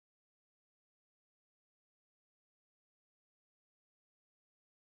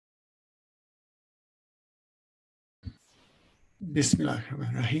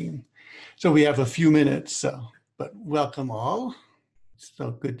Bismillahirrahmanirrahim. So we have a few minutes, but welcome all.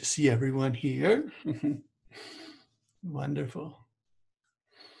 So good to see everyone here. Wonderful.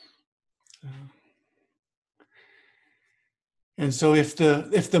 And so if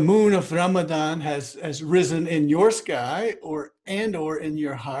the moon of Ramadan has risen in your sky or in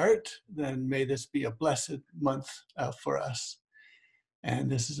your heart, then may this be a blessed month for us.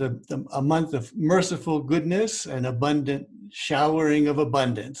 And this is a month of merciful goodness and abundant showering of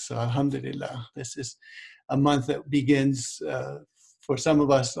abundance. So alhamdulillah, this is a month that begins for some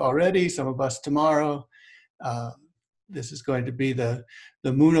of us already, some of us tomorrow. This is going to be the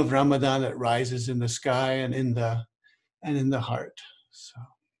moon of Ramadan that rises in the sky and in the heart. So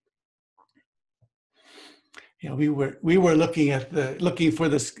yeah, we were looking for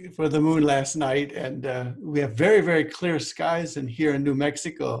the moon last night, and we have very, very clear skies here in New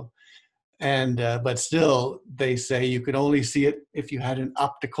Mexico, and but still they say you could only see it if you had an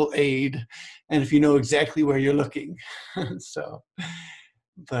optical aid and if you know exactly where you're looking. So,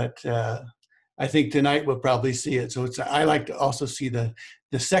 but I think tonight we'll probably see it. So I like to also see the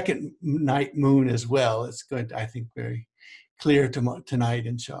second night moon as well. It's going to, I think, very clear tonight,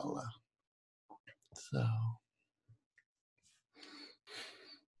 inshallah. So.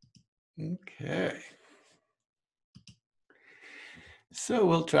 Okay. So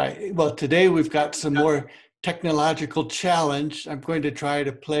we'll try. Well, today we've got some more technological challenge. I'm going to try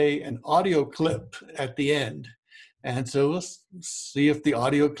to play an audio clip at the end. And so we'll see if the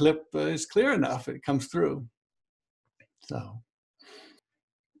audio clip is clear enough, it comes through. So,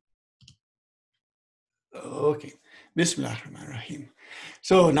 okay. Bismillahirrahmanirrahim.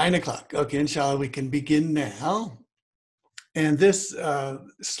 So 9 o'clock. Okay, inshallah, we can begin now. And this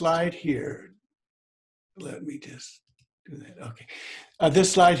slide here, let me just do that. Okay,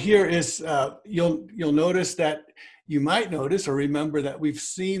 this slide here is you'll notice that you might notice or remember that we've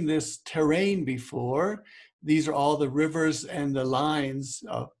seen this terrain before. These are all the rivers and the lines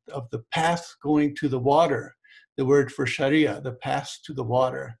of the path going to the water. The word for Sharia, the path to the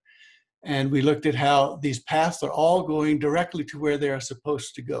water, and we looked at how these paths are all going directly to where they are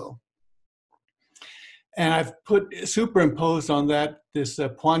supposed to go. And I've superimposed on that this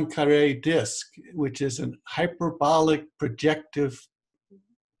Poincaré disk, which is an hyperbolic projective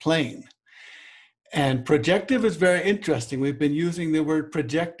plane. And projective is very interesting. We've been using the word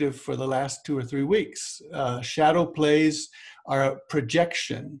projective for the last 2 or 3 weeks. Shadow plays are a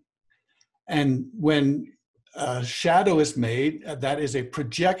projection. And when a shadow is made, that is a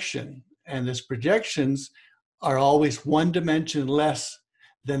projection. And these projections are always one dimension less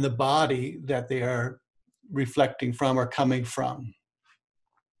than the body that they are reflecting from or coming from.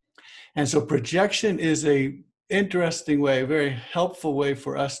 And so projection is a interesting way, a very helpful way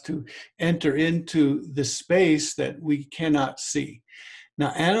for us to enter into the space that we cannot see.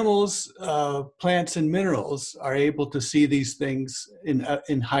 Now, animals, plants, and minerals are able to see these things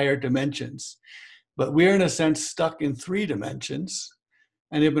in higher dimensions, but we're in a sense stuck in 3 dimensions.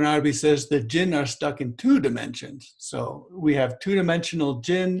 And Ibn Arabi says the jinn are stuck in 2 dimensions. So we have 2-dimensional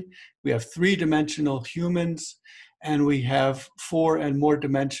jinn, we have 3-dimensional humans, and we have 4 and more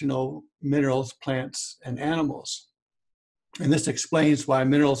dimensional minerals, plants, and animals. And this explains why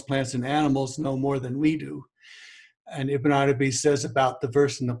minerals, plants, and animals know more than we do. And Ibn Arabi says about the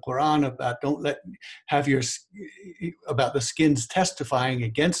verse in the Quran about about the skins testifying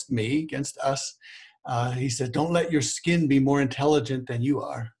against me, against us. He said, don't let your skin be more intelligent than you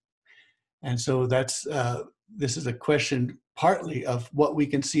are. And so that's, this is a question partly of what we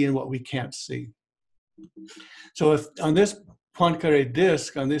can see and what we can't see. So if on this Poincaré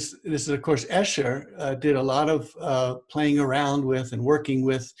disk, this is of course Escher did a lot of playing around with and working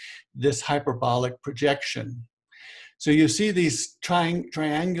with this hyperbolic projection. So you see these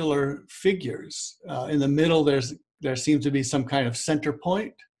triangular figures. In the middle, there seems to be some kind of center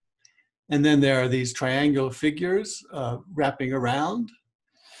point. And then there are these triangular figures wrapping around.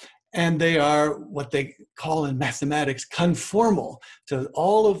 And they are what they call in mathematics conformal. So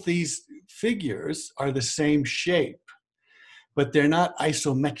all of these figures are the same shape, but they're not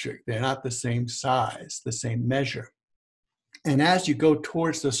isometric. They're not the same size, the same measure. And as you go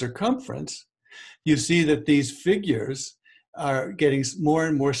towards the circumference, you see that these figures are getting more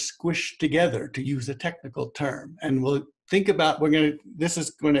and more squished together, to use a technical term. And we'll think about, we'll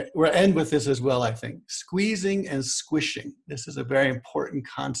end with this as well, I think. Squeezing and squishing. This is a very important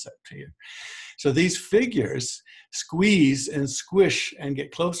concept here. So these figures squeeze and squish and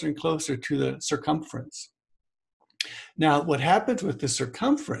get closer and closer to the circumference. Now, what happens with the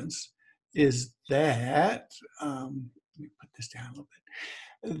circumference is that, let me put this down a little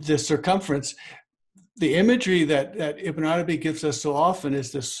bit. The circumference, the imagery that Ibn Arabi gives us so often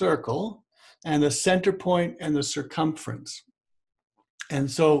is the circle and the center point and the circumference. And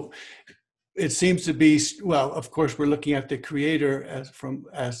so it seems to be, well, of course, we're looking at the creator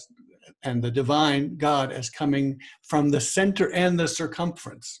and the divine God as coming from the center and the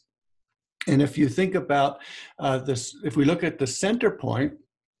circumference. And if you think about this, if we look at the center point,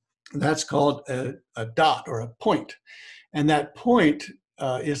 that's called a dot or a point. And that point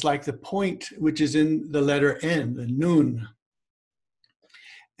is like the point which is in the letter N, the Nun.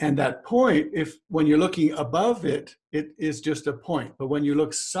 And that point, when you're looking above it, it is just a point. But when you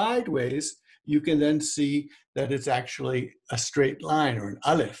look sideways, you can then see that it's actually a straight line or an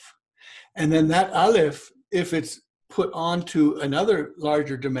aleph. And then that aleph, if it's put onto another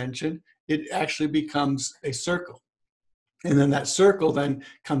larger dimension, it actually becomes a circle. And then that circle then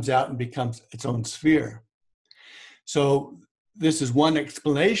comes out and becomes its own sphere. So this is one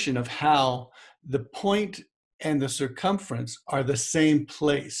explanation of how the point and the circumference are the same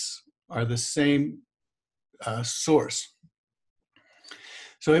place, are the same source.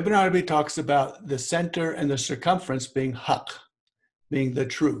 So Ibn Arabi talks about the center and the circumference being haq, being the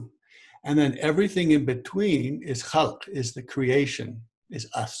true. And then everything in between is khalq, is the creation, is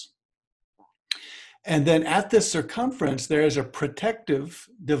us. And then at the circumference, there is a protective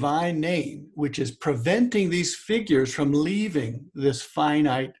divine name, which is preventing these figures from leaving this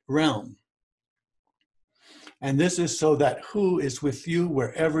finite realm. And this is so that who is with you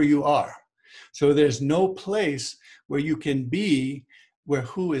wherever you are. So there's no place where you can be where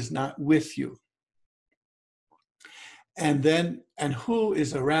who is not with you. And who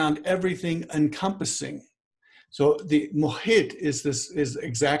is around everything encompassing. So the Muhyiddin is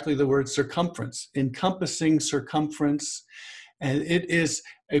exactly the word circumference, encompassing circumference. And it is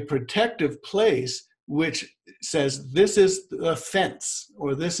a protective place which says this is the fence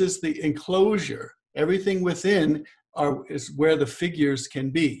or this is the enclosure. Everything within is where the figures can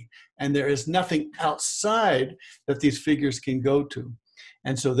be. And there is nothing outside that these figures can go to.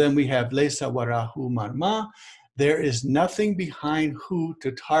 And so then we have Laysa warahu marma. There is nothing behind who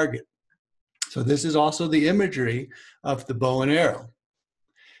to target. So this is also the imagery of the bow and arrow.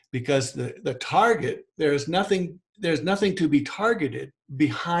 Because the target, there's nothing to be targeted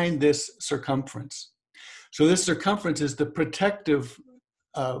behind this circumference. So this circumference is the protective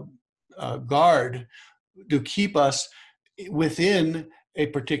guard to keep us within a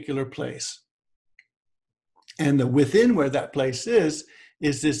particular place. And the within where that place is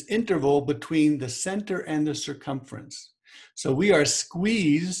this interval between the center and the circumference. So we are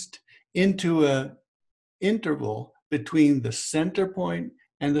squeezed into an interval between the center point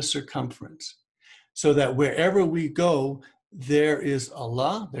and the circumference. So that wherever we go, there is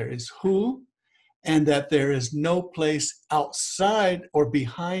Allah, there is who, and that there is no place outside or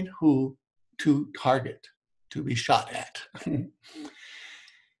behind who to target, to be shot at.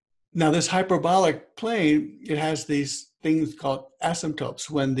 Now, this hyperbolic plane, it has these things called asymptotes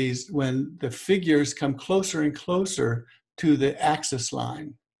when the figures come closer and closer to the axis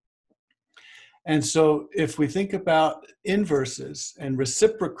line. And so if we think about inverses and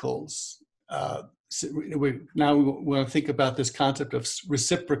reciprocals, we want to think about this concept of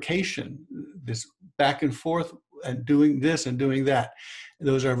reciprocation, this back and forth and doing this and doing that.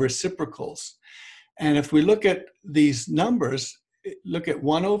 Those are reciprocals. And if we look at these numbers, look at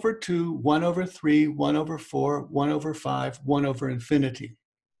 1 over 2, 1 over 3, 1 over 4, 1 over 5, 1 over infinity.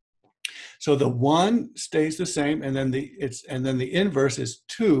 So the 1 stays the same, and then the inverse is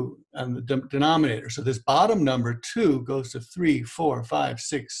 2 on the denominator. So this bottom number 2 goes to 3, 4, 5,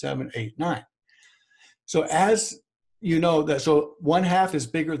 6, 7, 8, 9. So as you know that, so 1/2 is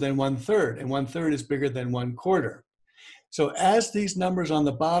bigger than 1/3, and 1/3 is bigger than 1/4. So as these numbers on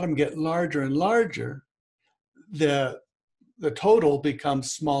the bottom get larger and larger, the total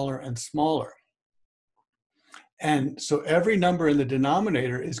becomes smaller and smaller. And so every number in the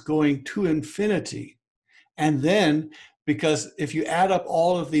denominator is going to infinity. And then, because if you add up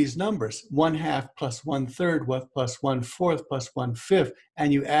all of these numbers, 1/2 plus 1/3 plus 1/4 plus 1/5,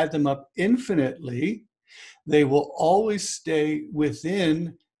 and you add them up infinitely, they will always stay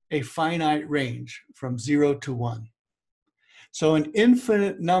within a finite range from 0 to 1. So an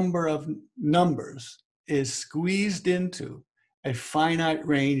infinite number of numbers is squeezed into a finite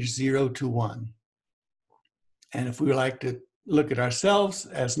range 0 to 1. And if we like to look at ourselves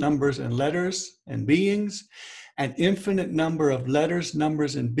as numbers and letters and beings, an infinite number of letters,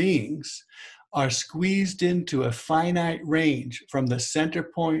 numbers, and beings are squeezed into a finite range from the center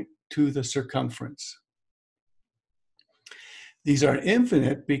point to the circumference. These are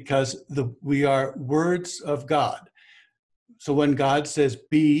infinite because we are words of God. So when God says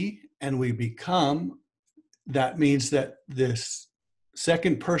be and we become, that means that this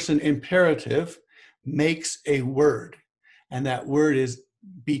second person imperative makes a word, and that word is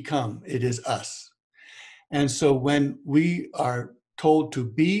become. It is us. And so when we are told to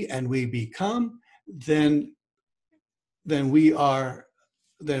be and we become, then we are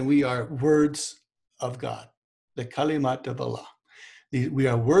words of God, the kalimat of Allah. We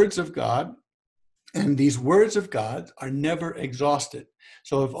are words of God, and these words of God are never exhausted.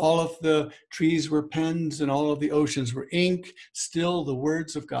 So if all of the trees were pens and all of the oceans were ink, still the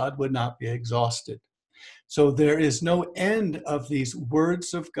words of God would not be exhausted. So there is no end of these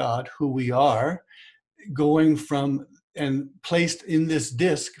words of God, who we are, going from and placed in this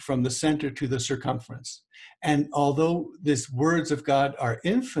disk from the center to the circumference. And although these words of God are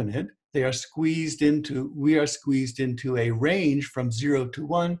infinite, we are squeezed into a range from 0 to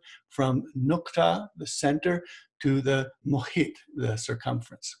 1, from nukta, the center, to the muhit, the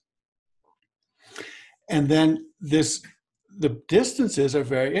circumference. And then the distances are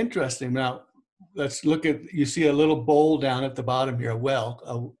very interesting. Now, let's look at, you see a little bowl down at the bottom here, a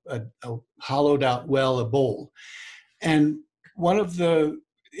well, a hollowed out well, a bowl. And one of the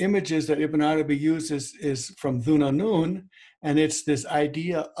images that Ibn Arabi uses is from Dhū'r-Nūn, and it's this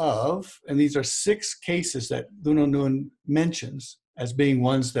idea of, and these are 6 cases that Dhū'r-Nūn mentions as being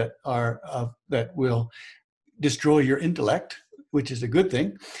ones that are that will destroy your intellect, which is a good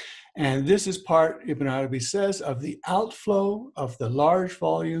thing. And this is part, Ibn Arabi says, of the outflow of the large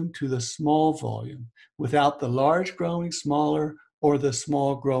volume to the small volume, without the large growing smaller or the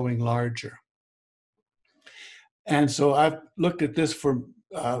small growing larger. And so I've looked at this for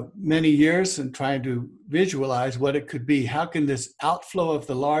many years and trying to visualize what it could be. How can this outflow of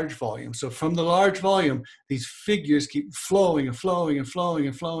the large volume? So from the large volume, these figures keep flowing and flowing and flowing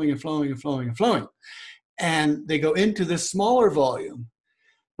and flowing and flowing and flowing and flowing. And they go into this smaller volume.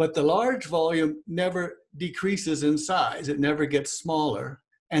 But the large volume never decreases in size. It never gets smaller.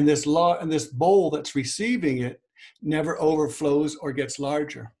 And this bowl that's receiving it never overflows or gets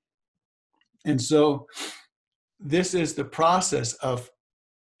larger. And so this is the process of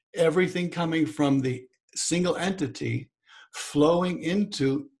everything coming from the single entity flowing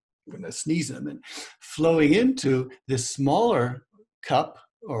into, I'm going to sneeze in a minute, flowing into this smaller cup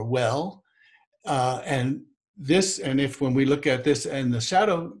or well. And when we look at this in the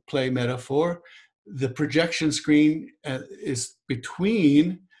shadow play metaphor, the projection screen is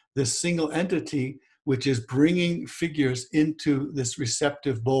between the single entity, which is bringing figures into this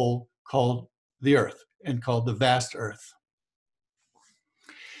receptive bowl called the earth and called the vast earth.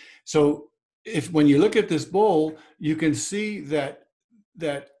 So when you look at this bowl, you can see that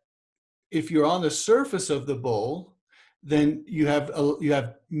if you're on the surface of the bowl, then you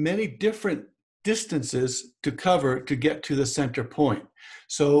have many different distances to cover to get to the center point.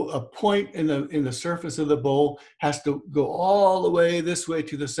 So a point in the surface of the bowl has to go all the way this way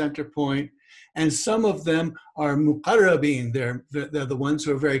to the center point, and some of them are muqarrabin. They're the ones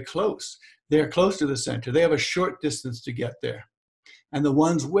who are very close. They're close to the center. They have a short distance to get there. And the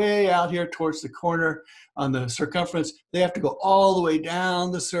ones way out here towards the corner on the circumference, they have to go all the way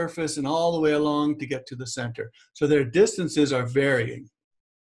down the surface and all the way along to get to the center. So their distances are varying.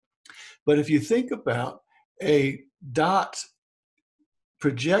 But if you think about a dot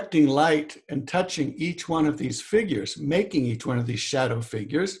projecting light and touching each one of these figures, making each one of these shadow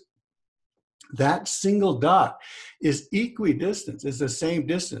figures, that single dot is equidistant, is the same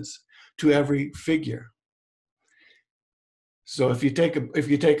distance to every figure. So if you take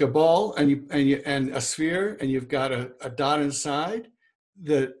a ball and a sphere and you've got a dot inside,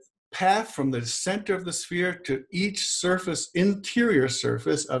 the path from the center of the sphere to each interior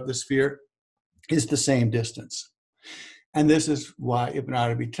surface of the sphere is the same distance. And this is why Ibn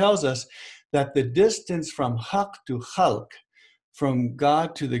Arabi tells us that the distance from haq to khalq, from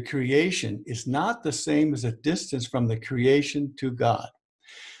God to the creation, is not the same as the distance from the creation to God.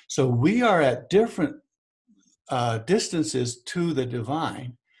 So we are at different distances to the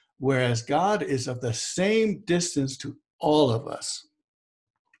divine, whereas God is of the same distance to all of us.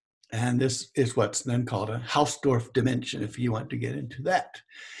 And this is what's then called a Hausdorff dimension, if you want to get into that.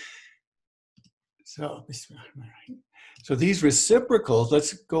 So these reciprocals,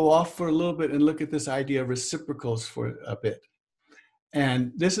 let's go off for a little bit and look at this idea of reciprocals for a bit.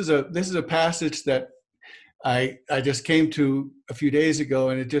 And this is a passage that I just came to a few days ago,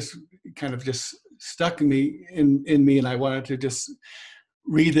 and it just kind of just stuck in me, and I wanted to just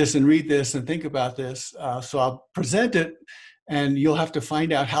read this and think about this. So I'll present it, and you'll have to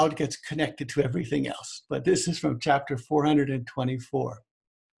find out how it gets connected to everything else. But this is from chapter 424.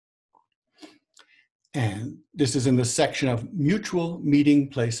 And this is in the section of mutual meeting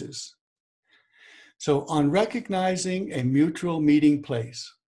places. So on recognizing a mutual meeting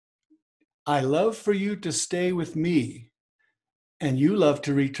place, I love for you to stay with me, and you love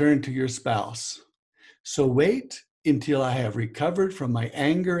to return to your spouse. So wait until I have recovered from my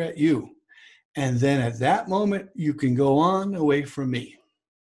anger at you, and then at that moment you can go on away from me.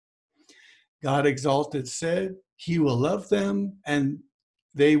 God exalted said, he will love them and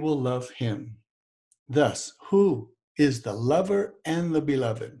they will love him. Thus, who is the lover and the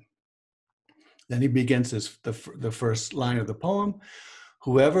beloved? Then he begins the first line of the poem.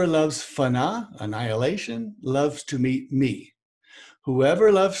 Whoever loves fana, annihilation, loves to meet me.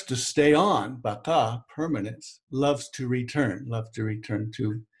 Whoever loves to stay on, baqa, permanence, loves to return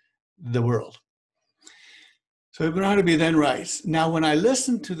to the world. So Ibn Arabi then writes, now when I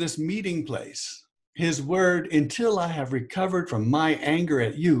listen to this meeting place, his word, until I have recovered from my anger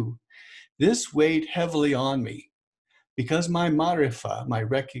at you, this weighed heavily on me, because my ma'rifah, my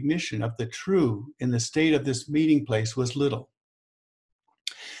recognition of the true in the state of this meeting place was little.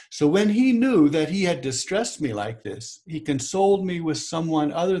 So when he knew that he had distressed me like this, he consoled me with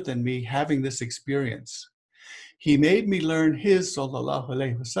someone other than me having this experience. He made me learn his, sallallahu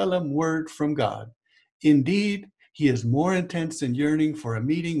alaihi wasallam, word from God. Indeed, he is more intense in yearning for a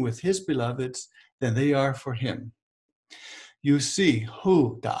meeting with his beloveds than they are for him. You see,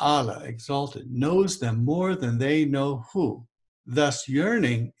 who, Ta'ala, exalted, knows them more than they know who. Thus,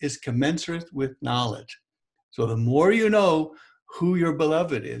 yearning is commensurate with knowledge. So the more you know who your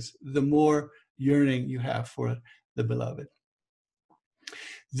beloved is, the more yearning you have for the beloved.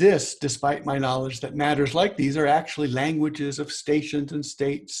 This, despite my knowledge that matters like these are actually languages of stations and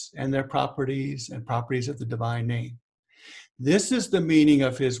states and their properties and properties of the divine name. This is the meaning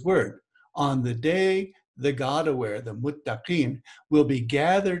of his word. On the day the God-aware, the muttaqin, will be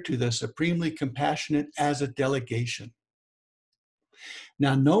gathered to the supremely compassionate as a delegation.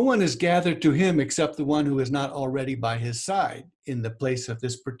 Now, no one is gathered to him except the one who is not already by his side in the place of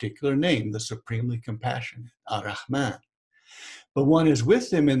this particular name, the supremely compassionate, ar-Rahman. But one is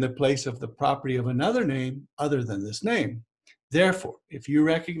with him in the place of the property of another name other than this name. Therefore, if you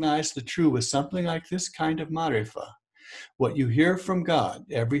recognize the true with something like this kind of ma'rifah, what you hear from God,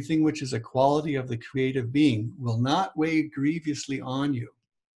 everything which is a quality of the creative being, will not weigh grievously on you.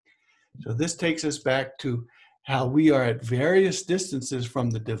 So this takes us back to how we are at various distances from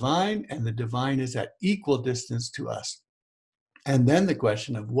the divine, and the divine is at equal distance to us. And then the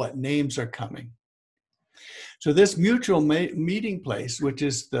question of what names are coming. So this mutual meeting place, which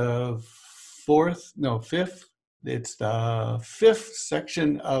is the fifth, it's the fifth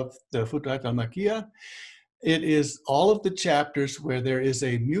section of the Futuhat al-Makkiyah. It is all of the chapters where there is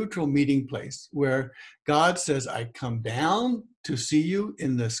a mutual meeting place, where God says, I come down to see you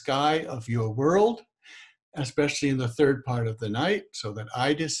in the sky of your world, especially in the third part of the night, so that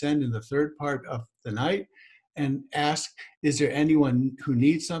I descend in the third part of the night and ask, is there anyone who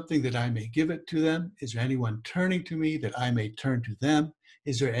needs something that I may give it to them? Is there anyone turning to me that I may turn to them?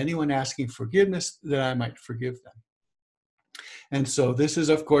 Is there anyone asking forgiveness that I might forgive them? And so this is,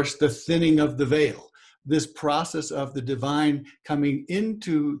 of course, the thinning of the veil. This process of the divine coming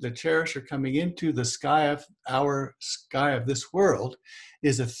into the cherisher, coming into the sky of our sky of this world,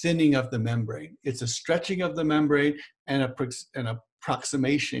 is a thinning of the membrane. It's a stretching of the membrane and an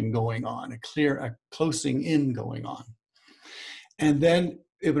approximation going on, a closing in going on. And then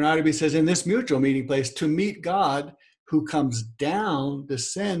Ibn Arabi says, in this mutual meeting place, to meet God who comes down,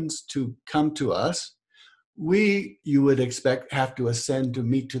 descends to come to us, we, you would expect, have to ascend to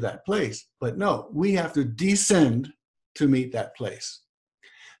meet to that place. But no, we have to descend to meet that place.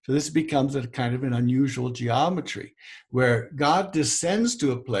 So this becomes a kind of an unusual geometry where God descends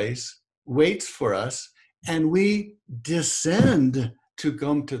to a place, waits for us, and we descend to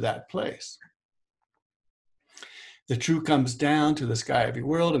come to that place. The true comes down to the sky of your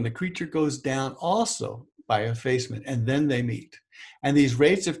world, and the creature goes down also by effacement, and then they meet. And these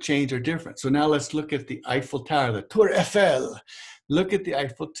rates of change are different. So now let's look at the Eiffel Tower, the Tour Eiffel. Look at the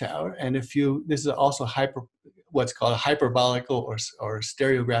Eiffel Tower, and this is also what's called a hyperbolical or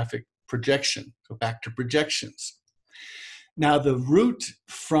stereographic projection. So back to projections. Now the route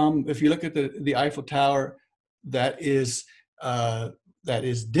from, if you look at the Eiffel Tower, that is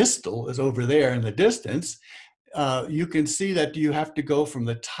distal, is over there in the distance. You can see that you have to go from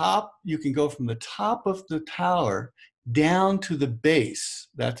the top. You can go from the top of the tower down to the base.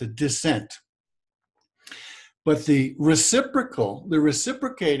 That's a descent. But the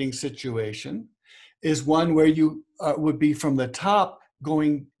reciprocating situation is one where you would be from the top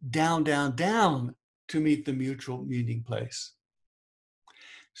going down, down, down to meet the mutual meeting place.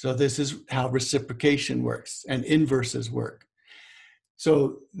 So this is how reciprocation works and inverses work.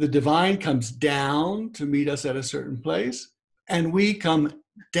 So the divine comes down to meet us at a certain place, and we come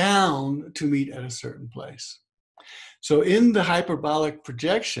down to meet at a certain place. So in the hyperbolic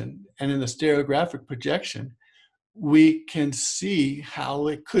projection and in the stereographic projection, we can see how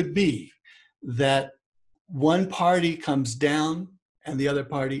it could be that one party comes down and the other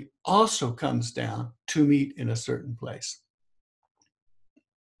party also comes down to meet in a certain place.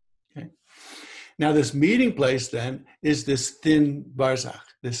 Okay. Now this meeting place then is this thin barzakh,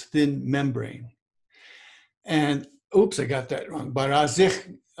 this thin membrane. And oops, I got that wrong.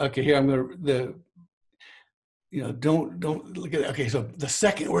 Barazikh. Okay, here I'm going to, don't look at that. Okay, so the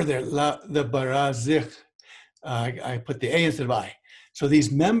second word there, the barazikh, I put the A instead of I. So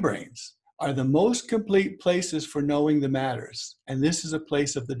these membranes are the most complete places for knowing the matters. And this is a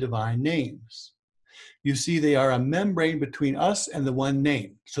place of the divine names. You see, they are a membrane between us and the one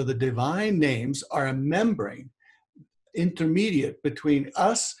name. So the divine names are a membrane intermediate between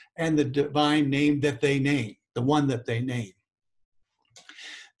us and the divine name that they name, the one that they name.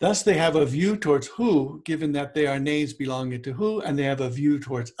 Thus, they have a view towards who, given that they are names belonging to who, and they have a view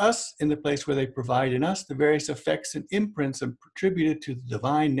towards us in the place where they provide in us the various effects and imprints attributed to the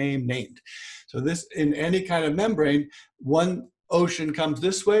divine name named. So this, in any kind of membrane, one ocean comes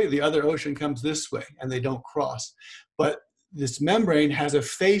this way, the other ocean comes this way, and they don't cross. But this membrane has a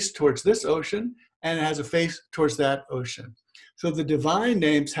face towards this ocean, and it has a face towards that ocean. So the divine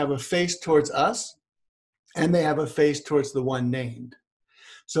names have a face towards us, and they have a face towards the one named.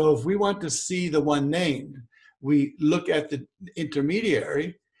 So if we want to see the one named, we look at the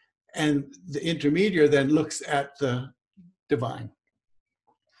intermediary, and the intermediary then looks at the divine.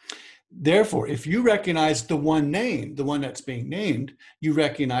 Therefore, if you recognize the one name, the one that's being named, you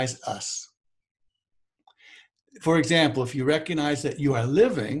recognize us. For example, if you recognize that you are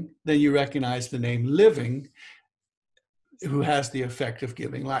living, then you recognize the name living, who has the effect of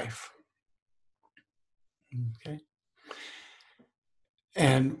giving life. Okay.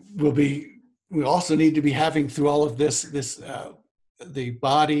 And we also need to be having through all of this, the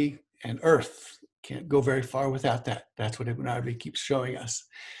body and earth can't go very far without that. That's what Ibn Arabi keeps showing us.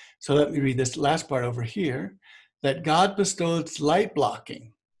 So let me read this last part over here, that God bestows light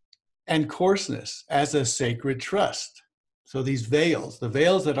blocking and coarseness as a sacred trust. So these veils, the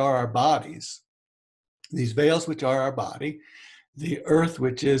veils that are our bodies, these veils which are our body, the earth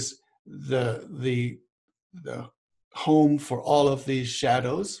which is the home for all of these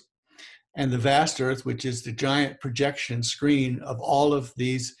shadows, and the vast earth, which is the giant projection screen of all of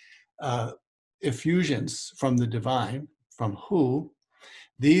these effusions from the divine, from who,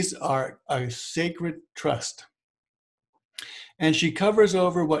 these are a sacred trust. And she covers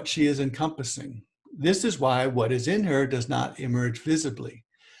over what she is encompassing. This is why what is in her does not emerge visibly.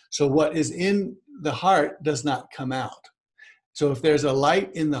 So what is in the heart does not come out. So if there's a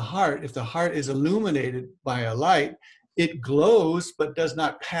light in the heart, if the heart is illuminated by a light, it glows but does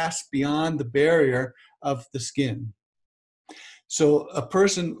not pass beyond the barrier of the skin. So a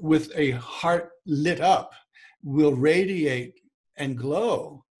person with a heart lit up will radiate and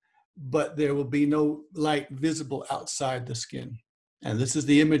glow, but there will be no light visible outside the skin. And this is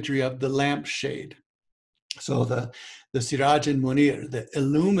the imagery of the lampshade. So the Siraj and Munir, the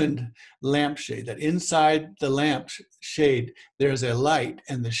illumined lampshade, that inside the lampshade there's a light,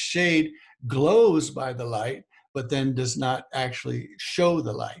 and the shade glows by the light, but then does not actually show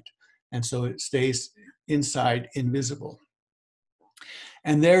the light. And so it stays inside invisible.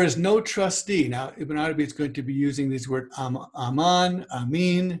 And there is no trustee. Now, Ibn Arabi is going to be using these words aman,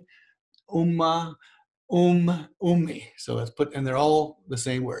 amin, umma, ummi. So let's put, and they're all the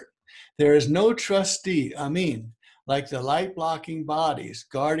same word. There is no trustee, amin, like the light blocking bodies,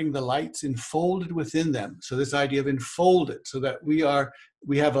 guarding the lights enfolded within them. So this idea of enfolded, so that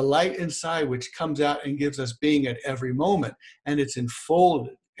we have a light inside which comes out and gives us being at every moment, and it's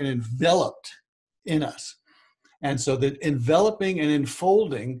enfolded and enveloped in us. And so the enveloping and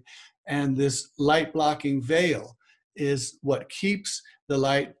enfolding and this light blocking veil is what keeps the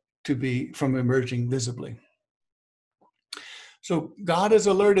light to be from emerging visibly. So God has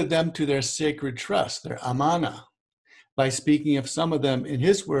alerted them to their sacred trust, their amana, by speaking of some of them in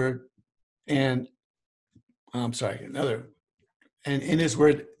his word, and and in his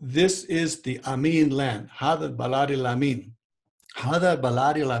word, this is the Amin land, Hada Baladi Lamin. Hada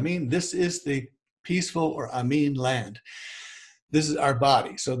Baladi Lamin, this is the peaceful or Amin land. This is our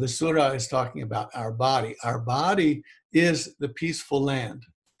body. So the surah is talking about our body. Our body is the peaceful land.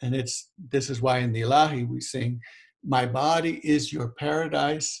 And this is why in the Ilahi we sing, my body is your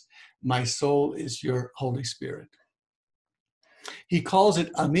paradise, my soul is your Holy Spirit. He calls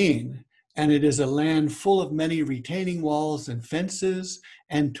it Amin, and it is a land full of many retaining walls and fences,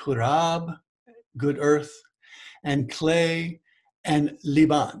 and turab, good earth, and clay, and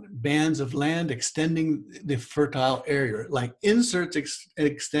liban, bands of land extending the fertile area, like inserts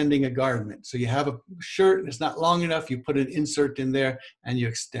extending a garment. So you have a shirt and it's not long enough, you put an insert in there and you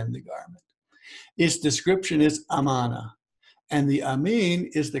extend the garment. Its description is amana. And the Amin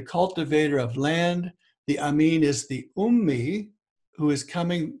is the cultivator of land. The Amin is the Ummi, who is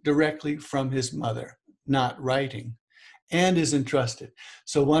coming directly from his mother, not writing, and is entrusted.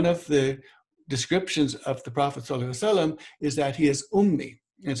 So one of the descriptions of the Prophet ﷺ is that he is Ummi.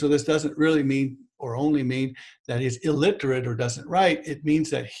 And so this doesn't really mean or only mean that he's illiterate or doesn't write. It means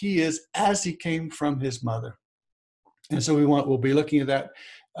that he is as he came from his mother. And so we'll be looking at that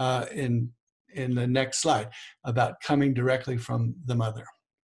in the next slide about coming directly from the mother.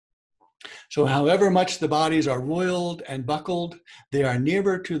 So however much the bodies are roiled and buckled, they are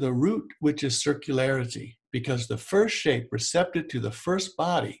nearer to the root, which is circularity, because the first shape receptive to the first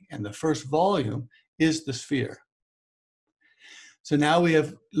body and the first volume is the sphere. So now we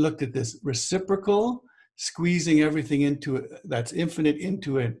have looked at this reciprocal, squeezing everything into that's infinite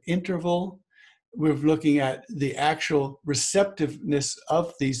into an interval. We're looking at the actual receptiveness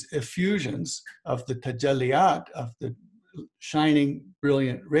of these effusions of the tajalliyat, of the shining,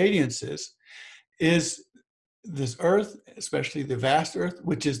 brilliant radiances, is this earth, especially the vast earth,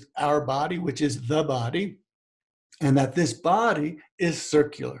 which is our body, which is the body, and that this body is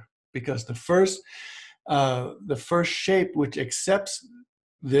circular, because the first shape which accepts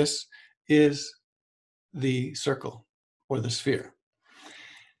this is the circle or the sphere.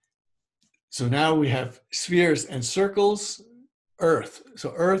 So now we have spheres and circles, earth.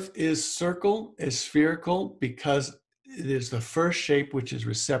 So earth is spherical, because it is the first shape which is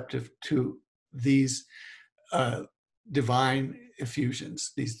receptive to these divine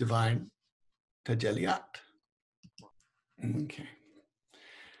effusions, these divine tajalliyat. Okay.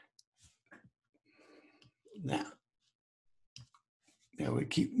 Now we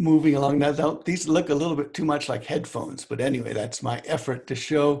keep moving along. Now, these look a little bit too much like headphones, but anyway, that's my effort to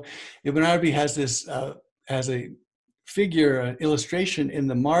show. Ibn Arabi has this, has a figure, an illustration in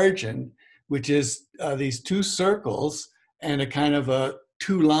the margin, which is these two circles and a kind of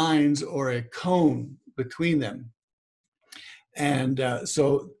two lines or a cone between them. And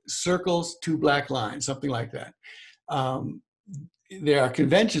so circles, two black lines, something like that. There are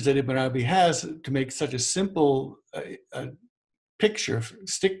conventions that Ibn Arabi has to make such a simple picture,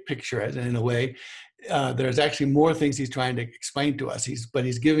 stick picture in a way. There's actually more things he's trying to explain to us, but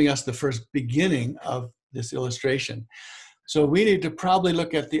he's giving us the first beginning of this illustration. So we need to probably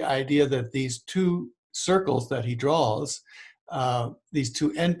look at the idea that these two circles that he draws, these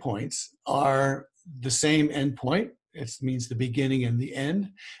two endpoints, are the same endpoint. It means the beginning and the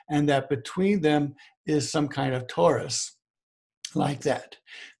end, and that between them is some kind of torus, like that.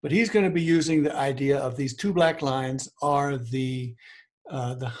 But he's going to be using the idea of these two black lines are the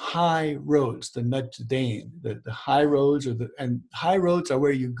high roads, the najdain, the high roads, and high roads are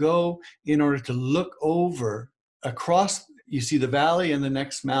where you go in order to look over across. You see the valley and the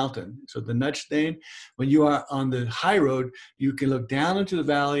next mountain. So the najdain, when you are on the high road, you can look down into the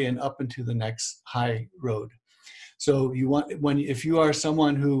valley and up into the next high road. So if you are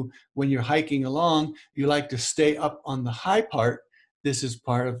someone who, when you're hiking along, you like to stay up on the high part, this is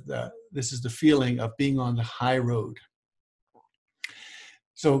the feeling of being on the high road.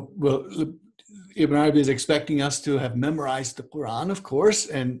 So Ibn Arabi is expecting us to have memorized the Quran, of course,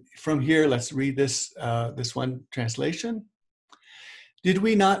 and from here, let's read this one translation. Did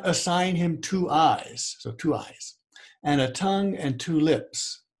we not assign him 2 eyes, so 2 eyes, and a tongue and 2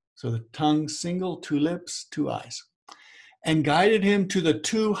 lips, so the tongue single, 2 lips, 2 eyes, and guided him to the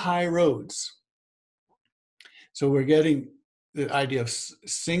 2 high roads. So we're getting the idea of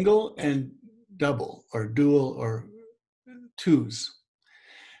single and double, or dual, or twos.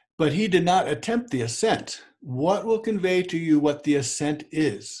 But he did not attempt the ascent. What will convey to you what the ascent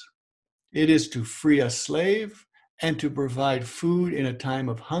is? It is to free a slave and to provide food in a time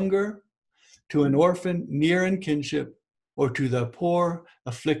of hunger, to an orphan near in kinship, or to the poor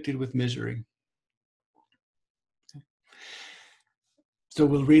afflicted with misery. So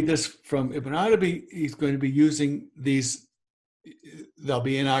we'll read this from Ibn Arabi. He's going to be using these, they'll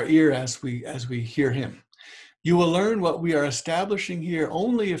be in our ear as we hear him. You will learn what we are establishing here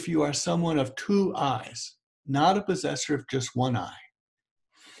only if you are someone of 2 eyes, not a possessor of just 1 eye.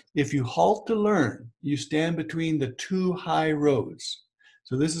 If you halt to learn, you stand between the 2 high roads.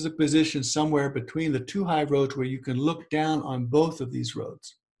 So this is a position somewhere between the 2 high roads where you can look down on both of these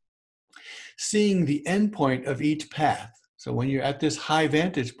roads, seeing the end point of each path. So when you're at this high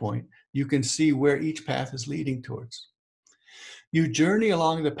vantage point, you can see where each path is leading towards. You journey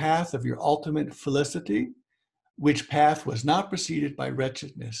along the path of your ultimate felicity, which path was not preceded by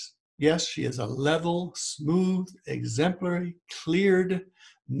wretchedness. Yes, she is a level, smooth, exemplary, cleared,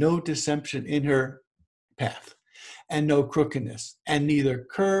 no deception in her path, and no crookedness, and neither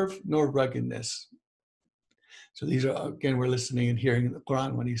curve nor ruggedness. So these are, again, we're listening and hearing the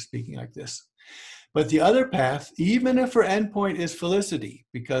Quran when he's speaking like this. But the other path, even if her endpoint is felicity,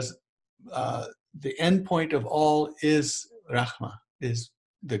 because the endpoint of all is rahmah, is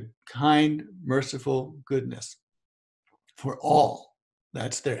the kind, merciful goodness for all.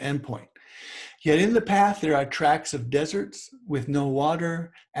 That's their endpoint. Yet in the path there are tracts of deserts with no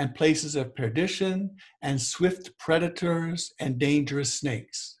water, and places of perdition, and swift predators, and dangerous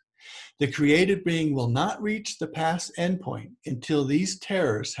snakes. The created being will not reach the path's endpoint until these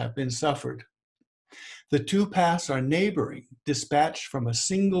terrors have been suffered. The two paths are neighboring, dispatched from a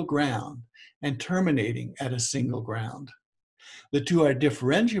single ground, and terminating at a single ground. The two are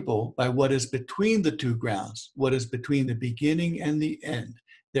differentiable by what is between the two grounds, what is between the beginning and the end.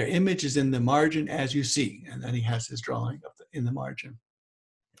 Their image is in the margin as you see, and then he has his drawing up in the margin.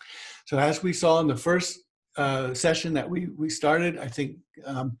 So as we saw in the first session that we started, I think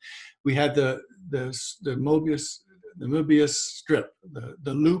we had the Mobius strip,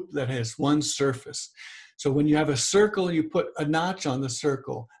 the loop that has one surface. So when you have a circle, you put a notch on the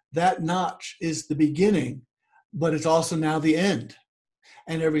circle. That notch is the beginning, but it's also now the end.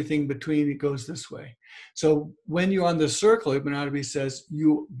 And everything between it goes this way. So when you're on the circle, Ibn Arabi says,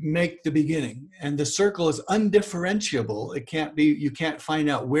 you make the beginning. And the circle is undifferentiable. It can't be, you can't find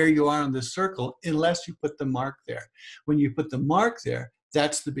out where you are on the circle unless you put the mark there. When you put the mark there,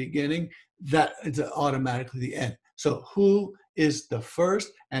 that's the beginning. That is automatically the end. So who is the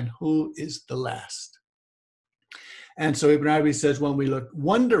first and who is the last? And so Ibn Arabi says, when we look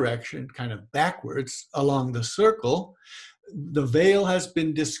one direction, kind of backwards along the circle, the veil has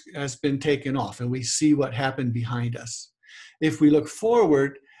been taken off, and we see what happened behind us. If we look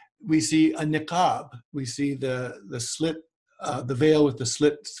forward, we see a niqab. We see the slit, the veil with the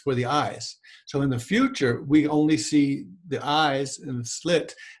slits for the eyes. So in the future, we only see the eyes and the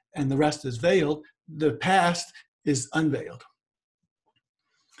slit, and the rest is veiled. The past is unveiled.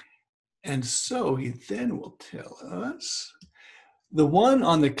 And so he then will tell us, the one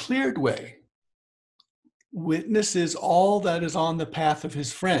on the cleared way witnesses all that is on the path of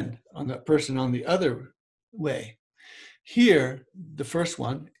his friend, on that person on the other way. Here, the first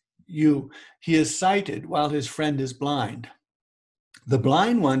one, he is sighted while his friend is blind. The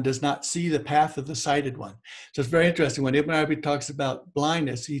blind one does not see the path of the sighted one. So it's very interesting. When Ibn Arabi talks about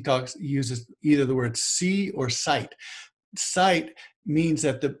blindness, he uses either the word see or sight. Sight means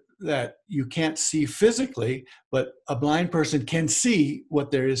that you can't see physically, but a blind person can see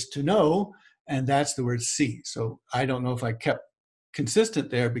what there is to know, and that's the word see. So I don't know if I kept consistent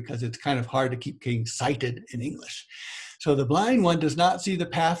there because it's kind of hard to keep getting sighted in English. So the blind one does not see the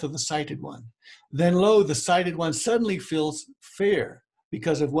path of the sighted one. Then lo, the sighted one suddenly feels fear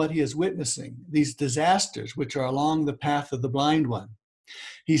because of what he is witnessing, these disasters which are along the path of the blind one.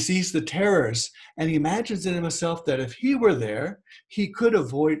 He sees the terrors and he imagines in himself that if he were there, he could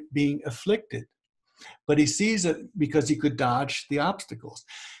avoid being afflicted. But he sees it because he could dodge the obstacles.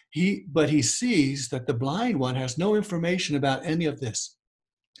 But he sees that the blind one has no information about any of this.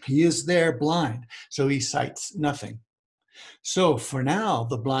 He is there blind, so he sights nothing. So for now,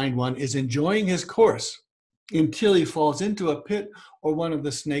 the blind one is enjoying his course until he falls into a pit or one of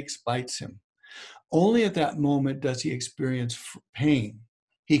the snakes bites him. Only at that moment does he experience pain.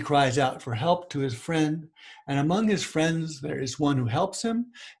 He cries out for help to his friend, and among his friends there is one who helps him,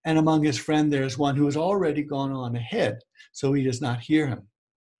 and among his friend there is one who has already gone on ahead, so he does not hear him.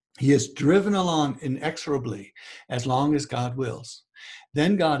 He is driven along inexorably as long as God wills.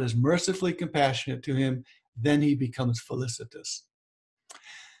 Then God is mercifully compassionate to him. Then he becomes felicitous.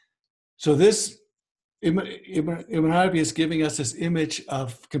 So this, Ibn Arabi is giving us this image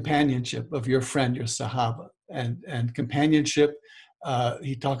of companionship, of your friend, your Sahaba. And companionship,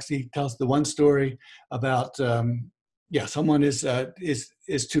 he tells the one story about, someone is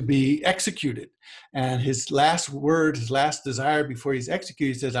to be executed. And his last word, his last desire before he's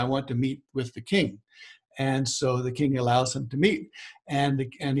executed, he says, I want to meet with the king. And so the king allows him to meet. And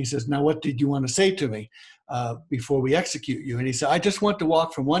he says, now what did you want to say to me before we execute you? And he said, I just want to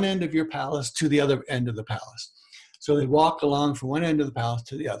walk from one end of your palace to the other end of the palace. So they walk along from one end of the palace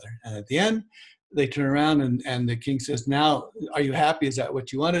to the other. And at the end, they turn around and the king says, now, are you happy? Is that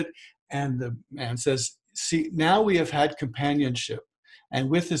what you wanted? And the man says, see, now we have had companionship. and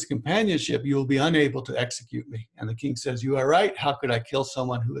with this companionship, you will be unable to execute me. And the king says, you are right. How could I kill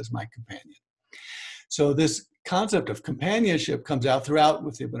someone who is my companion? So this concept of companionship comes out throughout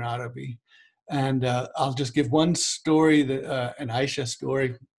with Ibn Arabi. And I'll just give one story, that, an Aisha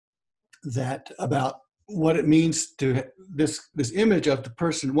story, that about what it means to this image of the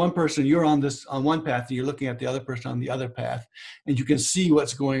person, one person, you're on one path and you're looking at the other person on the other path, and you can see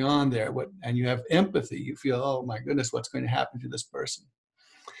what's going on there, and you have empathy. You feel, oh my goodness, what's going to happen to this person?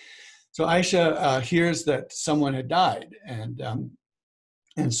 So Aisha hears that someone had died,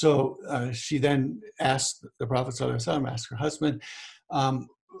 and so she then asked the Prophet ﷺ, asked her husband,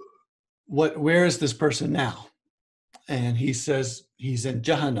 where is this person now? And he says, he's in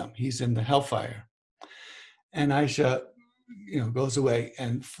Jahannam, he's in the hellfire. And Aisha, goes away,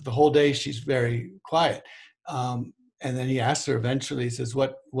 and for the whole day she's very quiet. And then he asks her eventually, he says,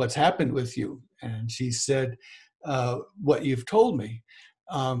 what's happened with you? And she said, what you've told me.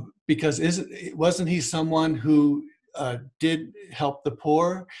 Because wasn't he someone who did help the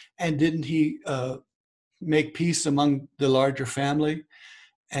poor, and didn't he make peace among the larger family?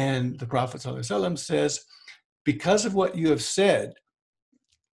 And the Prophet ﷺ says, because of what you have said,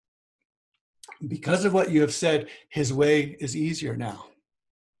 his way is easier now.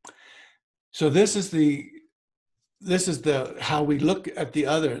 So this is how we look at the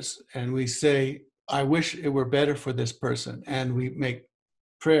others, and we say, I wish it were better for this person. And we make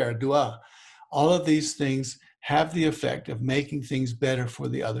prayer, dua. All of these things have the effect of making things better for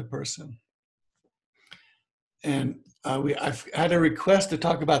the other person. And I've had a request to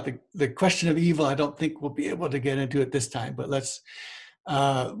talk about the question of evil. I don't think we'll be able to get into it this time, but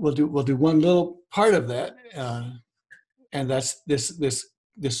we'll do one little part of that, and that's this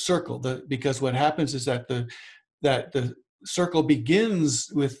circle. Because what happens is that the circle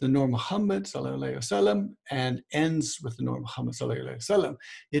begins with the Nur Muhammad sallallahu alaihi wasallam and ends with the Nur Muhammad sallallahu alaihi wasallam.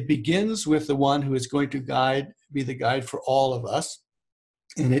 It begins with the one who is going to be the guide for all of us.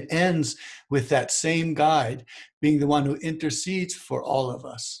 And it ends with that same guide being the one who intercedes for all of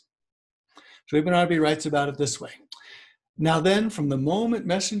us. So Ibn Arabi writes about it this way. Now then, from the moment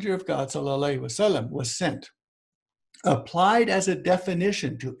Messenger of God sallallahu alaihi wasallam was sent, applied as a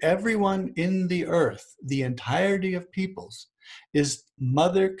definition to everyone in the earth, the entirety of peoples, is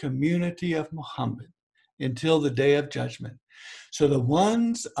mother community of Muhammad until the day of judgment. So the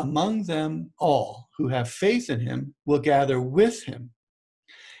ones among them all who have faith in him will gather with him,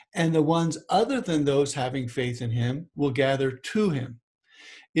 and the ones other than those having faith in him will gather to him.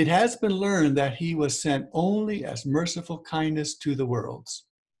 It has been learned that he was sent only as merciful kindness to the worlds.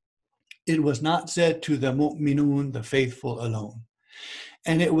 It was not said to the mu'minun, the faithful alone.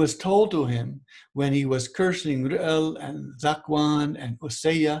 And it was told to him when he was cursing Ru'al and Zakwan and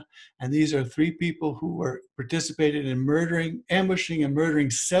Usayya, and these are three people who participated in ambushing and murdering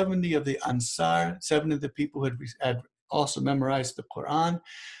 70 of the Ansar, 7 of the people who had also memorized the Quran,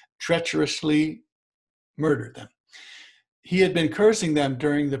 treacherously murdered them. He had been cursing them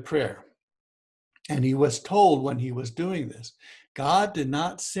during the prayer, and he was told when he was doing this, God did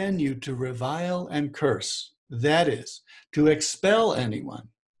not send you to revile and curse, that is, to expel anyone,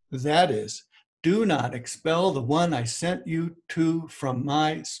 that is, do not expel the one I sent you to from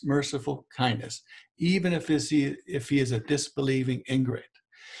my merciful kindness, even if he is a disbelieving ingrate.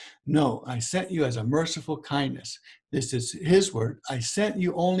 No, I sent you as a merciful kindness. This is his word. I sent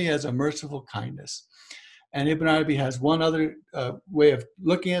you only as a merciful kindness. And Ibn Arabi has one other way of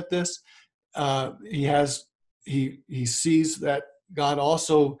looking at this. He sees that God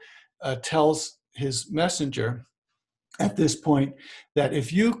also tells his messenger at this point that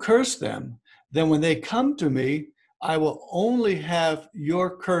if you curse them, then when they come to me, I will only have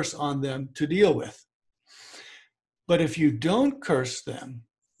your curse on them to deal with. But if you don't curse them,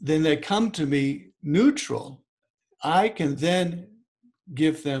 then they come to me neutral. I can then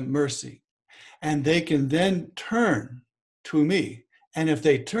give them mercy, and they can then turn to me. And if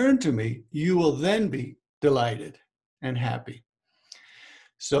they turn to me, you will then be delighted and happy.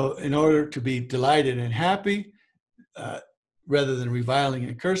 So in order to be delighted and happy, rather than reviling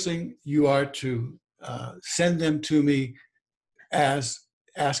and cursing, you are to send them to me as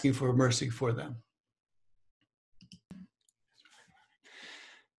asking for mercy for them.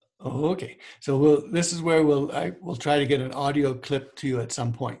 Okay, so this is where we'll try to get an audio clip to you at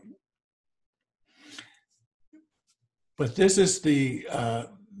some point. But this is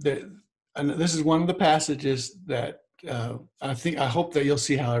and this is one of the passages that I hope that you'll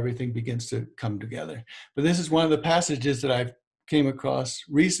see how everything begins to come together. But this is one of the passages that I've came across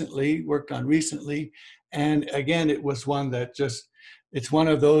recently, worked on recently, and again, it was one that it's one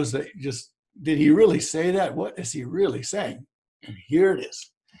of those that just, did he really say that? What is he really saying? And here it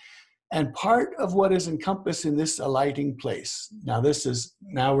is. And part of what is encompassed in this alighting place. Now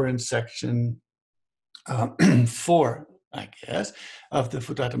we're in section 4, I guess, of the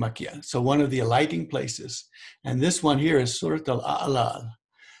Futuhat Makkiyah. So one of the alighting places. And this one here is Surat al-A'la.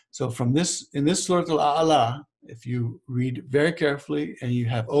 So in this Surat al-A'la, if you read very carefully and you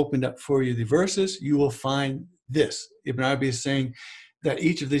have opened up for you the verses, you will find this. Ibn Arabi is saying that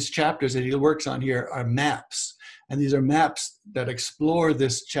each of these chapters that he works on here are maps. And these are maps that explore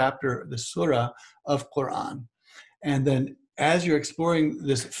this chapter, the surah of Quran. And then as you're exploring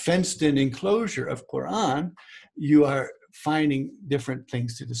this fenced-in enclosure of Quran, you are finding different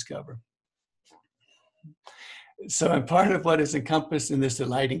things to discover. So and part of what is encompassed in this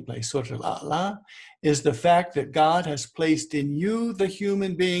alighting place, Surah Al-A'la, is the fact that God has placed in you, the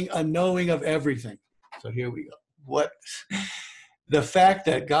human being, a knowing of everything. So here we go. The fact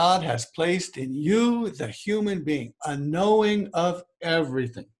that God has placed in you, the human being, a knowing of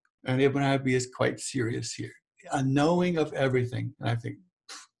everything. And Ibn Arabi is quite serious here. A knowing of everything. And I think,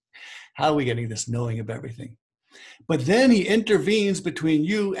 how are we getting this knowing of everything? But then he intervenes between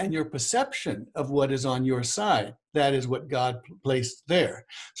you and your perception of what is on your side. That is what God placed there.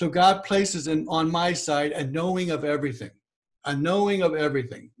 So God places on my side a knowing of everything. A knowing of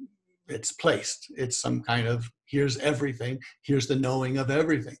everything. It's placed. It's some kind of, here's everything. Here's the knowing of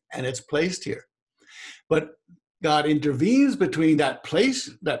everything. And it's placed here. But God intervenes between that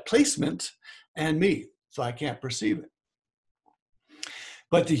placement and me. So I can't perceive it.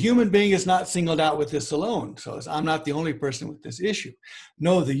 But the human being is not singled out with this alone. So I'm not the only person with this issue.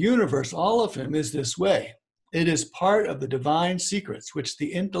 No, the universe, all of him, is this way. It is part of the divine secrets, which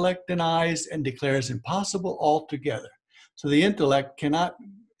the intellect denies and declares impossible altogether. So the intellect cannot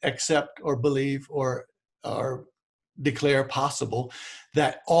accept or believe or declare possible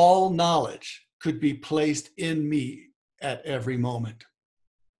that all knowledge could be placed in me at every moment.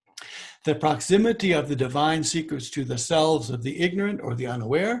 The proximity of the divine secrets to the selves of the ignorant or the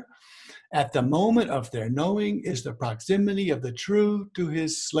unaware at the moment of their knowing is the proximity of the true to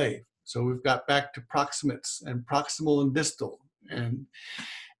his slave. So we've got back to proximates and proximal and distal. And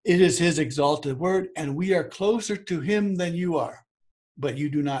it is his exalted word, and we are closer to him than you are, but you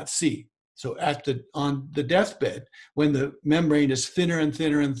do not see. So on the deathbed, when the membrane is thinner and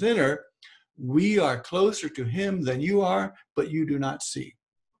thinner and thinner, we are closer to him than you are, but you do not see.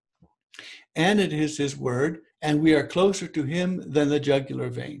 And it is his word, and we are closer to him than the jugular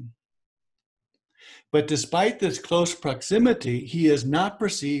vein. But despite this close proximity, he is not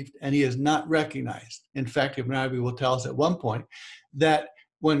perceived and he is not recognized. In fact, Ibn Arabi will tell us at one point that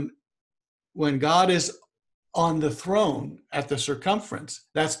when God is on the throne at the circumference,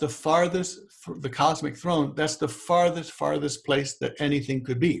 that's the farthest, the cosmic throne, that's the farthest place that anything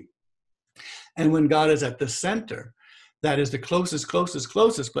could be. And when God is at the center, that is the closest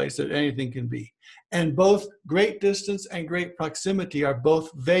place that anything can be. And both great distance and great proximity are both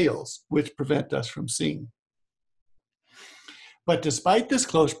veils which prevent us from seeing. But despite this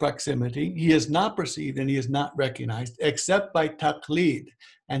close proximity, he is not perceived and he is not recognized except by taqlid.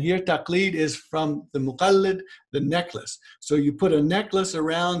 And here taqlid is from the muqallid, the necklace. So you put a necklace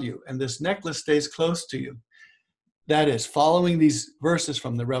around you and this necklace stays close to you. That is following these verses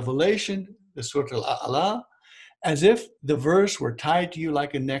from the Revelation, the Surah Al-A'la, as if the verse were tied to you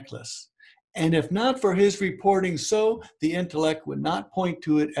like a necklace. And if not for his reporting so, the intellect would not point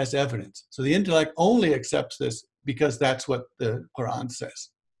to it as evidence. So the intellect only accepts this because that's what the Quran says.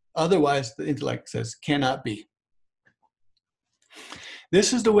 Otherwise, the intellect says, cannot be.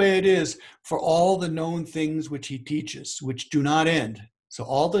 This is the way it is for all the known things which he teaches, which do not end. So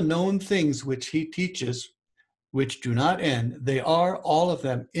all the known things which he teaches, which do not end, they are, all of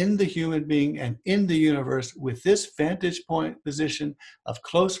them, in the human being and in the universe with this vantage point position of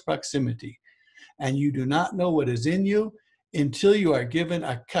close proximity. And you do not know what is in you until you are given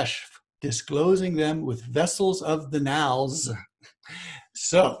a kashf, disclosing them with vessels of the nows.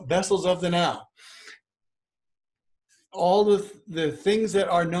 So, vessels of the now. All the things that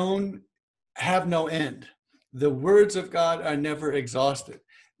are known have no end. The words of God are never exhausted.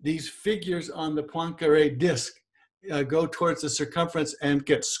 These figures on the Poincaré disc go towards the circumference and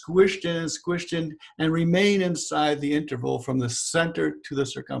get squished in and remain inside the interval from the center to the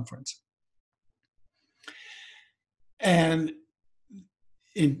circumference. And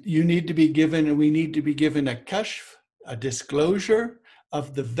you need to be given, and we need to be given a kashf, a disclosure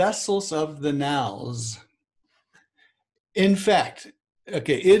of the vessels of the nows. In fact, it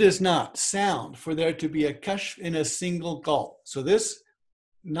is not sound for there to be a kashf in a single gulp. So this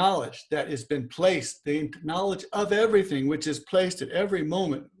knowledge that has been placed, the knowledge of everything, which is placed at every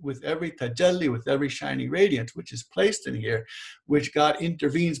moment with every tajalli, with every shining radiance, which is placed in here, which God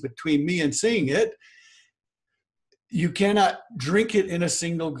intervenes between me and seeing it, you cannot drink it in a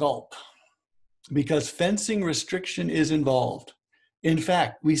single gulp because fencing restriction is involved. In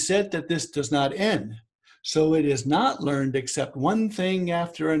fact, we said that this does not end. So it is not learned except one thing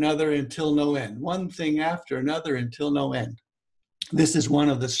after another until no end, one thing after another until no end. This is one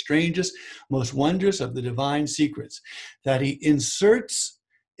of the strangest, most wondrous of the divine secrets, that he inserts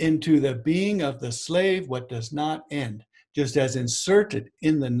into the being of the slave what does not end, just as inserted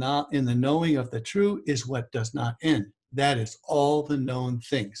in the knowing of the true is what does not end. That is all the known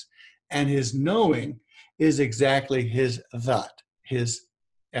things. And his knowing is exactly his dhat, his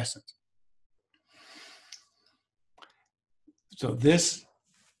essence. So this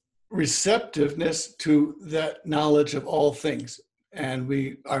receptiveness to that knowledge of all things.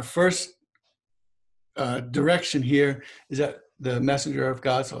 And our first direction here is that the messenger of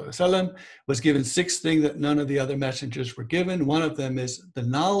God ﷺ was given 6 things that none of the other messengers were given. One of them is the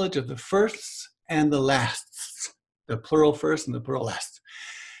knowledge of the firsts and the lasts, the plural first and the plural last.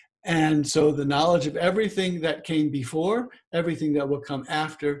 And so the knowledge of everything that came before, everything that will come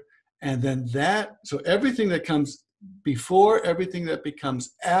after, and then so everything that comes before, everything that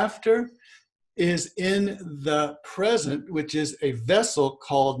becomes after, is in the present, which is a vessel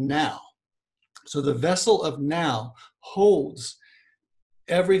called now. So the vessel of now holds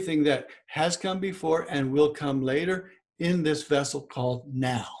everything that has come before and will come later in this vessel called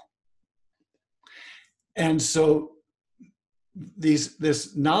now. And so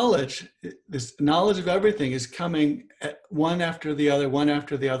this knowledge of everything is coming at one after the other, one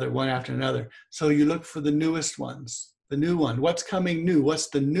after the other, one after another. So you look for the newest ones, the new one. What's coming new? What's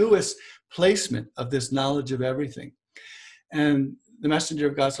the newest placement of this knowledge of everything? And the messenger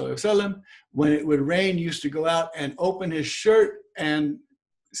of God, ﷺ, when it would rain, used to go out and open his shirt and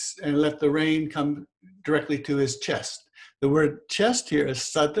let the rain come directly to his chest. The word chest here is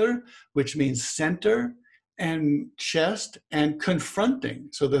sadr, which means center, and chest, and confronting.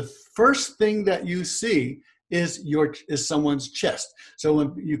 So the first thing that you see is someone's chest. So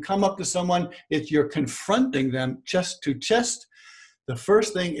when you come up to someone, you're confronting them chest to chest. The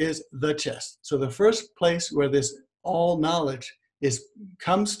first thing is the chest. So the first place where this all knowledge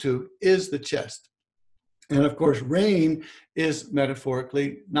comes to is the chest. And of course, rain is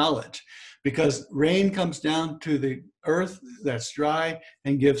metaphorically knowledge, because rain comes down to the earth that's dry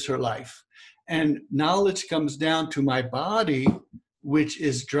and gives her life. And knowledge comes down to my body, which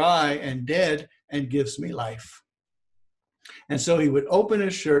is dry and dead, and gives me life. And so he would open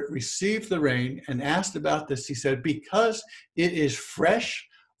his shirt, receive the rain, and asked about this. He said, because it is fresh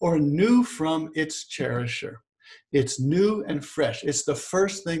or new from its cherisher. It's new and fresh. It's the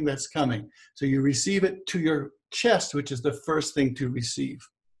first thing that's coming. So you receive it to your chest, which is the first thing to receive.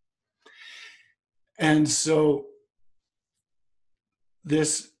 And so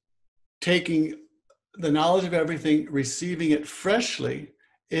this taking the knowledge of everything, receiving it freshly,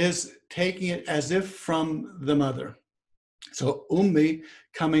 is taking it as if from the mother. So ummi,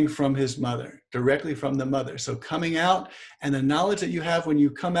 coming from his mother, directly from the mother. So coming out, and the knowledge that you have when you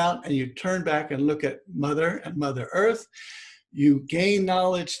come out and you turn back and look at Mother and Mother Earth, you gain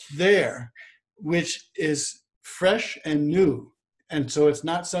knowledge there, which is fresh and new. And so it's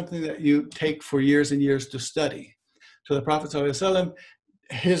not something that you take for years and years to study. So the Prophet ﷺ,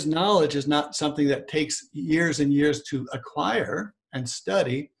 his knowledge is not something that takes years and years to acquire and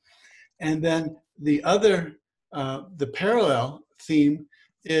study. And then the other, the parallel theme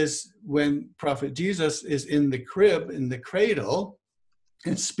is when Prophet Jesus is in the crib, in the cradle,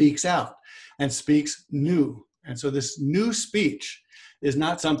 and speaks out and speaks new. And so this new speech is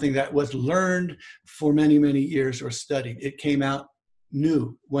not something that was learned for many, many years or studied. It came out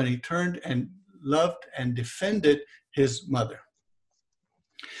new when he turned and loved and defended his mother.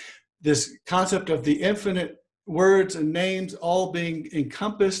 This concept of the infinite words and names all being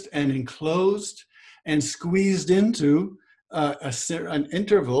encompassed and enclosed and squeezed into an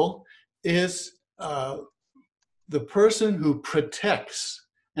interval is the person who protects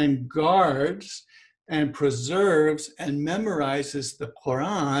and guards and preserves and memorizes the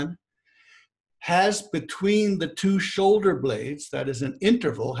Quran has between the two shoulder blades, that is an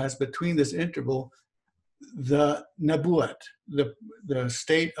interval, has between this interval the nabuat, the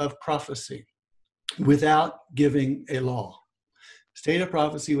state of prophecy, without giving a law. State of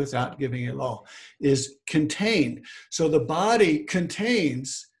prophecy without giving a law is contained. So the body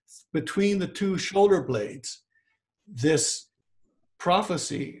contains between the two shoulder blades this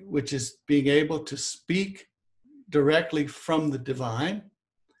prophecy, which is being able to speak directly from the divine,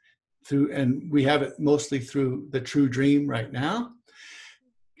 through, and we have it mostly through the true dream right now,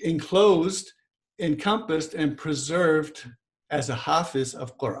 enclosed, encompassed, and preserved as a hafiz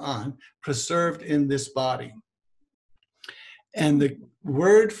of Quran, preserved in this body. And the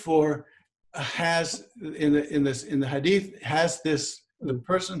word for has in the hadith has this, the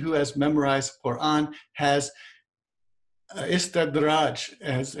person who has memorized Quran has istadraj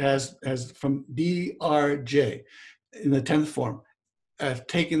as from DRJ in the 10th form,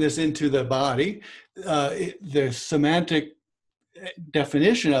 taking this into the body. The semantic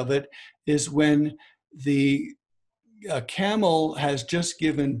definition of it is when the camel has just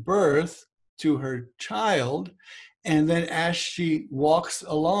given birth to her child, and then as she walks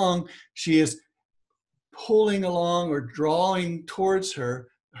along, she is pulling along or drawing towards her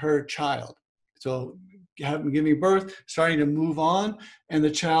child. So giving birth, starting to move on, and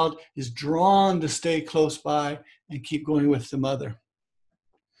the child is drawn to stay close by and keep going with the mother.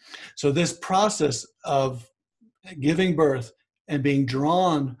 So this process of giving birth and being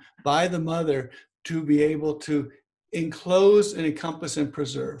drawn by the mother to be able to enclose and encompass and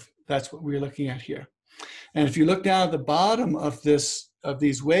preserve, that's what we're looking at here. And if you look down at the bottom of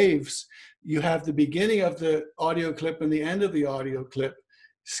these waves, you have the beginning of the audio clip and the end of the audio clip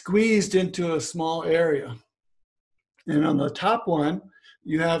squeezed into a small area. And on the top one,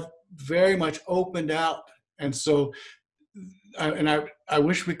 you have very much opened out. And so, I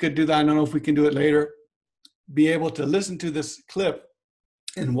wish we could do that. I don't know if we can do it later. Be able to listen to this clip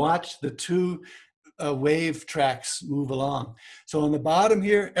and watch the two wave tracks move along. So on the bottom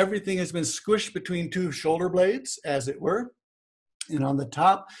here, everything has been squished between two shoulder blades, as it were. And on the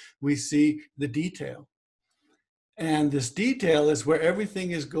top, we see the detail. And this detail is where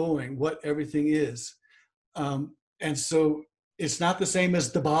everything is going, what everything is. And so it's not the same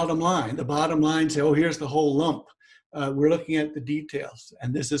as the bottom line. The bottom line say, oh, here's the whole lump. We're looking at the details.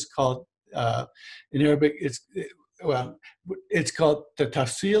 And this is called, in Arabic, it's called the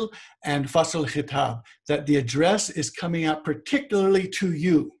tafsil and fasl khitab, that the address is coming out particularly to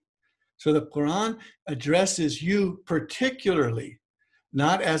you. So the Quran addresses you particularly,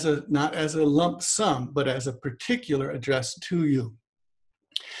 not as a lump sum, but as a particular address to you.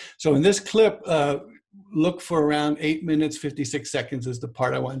 So in this clip, look for around 8 minutes, 56 seconds is the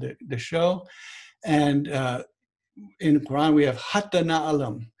part I wanted to show. And in Quran, we have hatta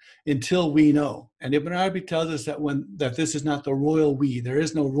na'alam, until we know. And Ibn Arabi tells us that this is not the royal we. There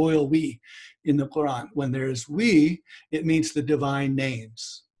is no royal we in the Quran. When there is we, it means the divine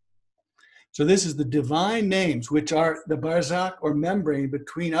names. So this is the divine names, which are the barzakh or membrane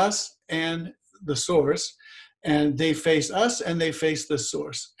between us and the source. And they face us and they face the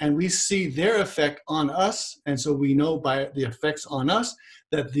source. And we see their effect on us. And so we know by the effects on us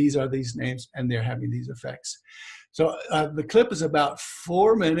that these are these names and they're having these effects. So the clip is about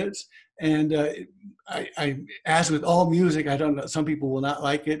 4 minutes. And as with all music, I don't know, some people will not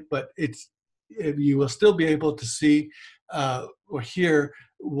like it, but you will still be able to see or hear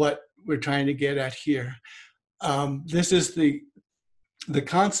what we're trying to get at here. This is the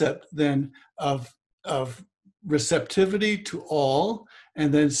concept then of receptivity to all,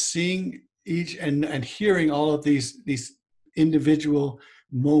 and then seeing each and hearing all of these individual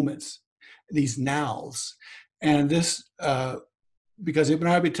moments, these nows. And this, because Ibn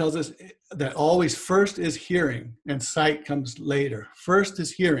Arabi tells us that always first is hearing and sight comes later. First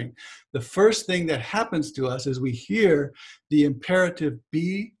is hearing. The first thing that happens to us is we hear the imperative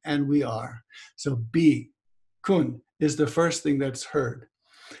be and we are. So be, kun, is the first thing that's heard.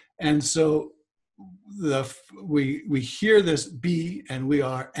 And so we hear this be and we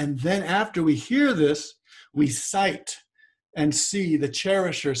are, and then after we hear this, we sight and see the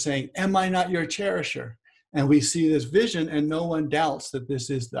cherisher saying, am I not your cherisher? And we see this vision and no one doubts that this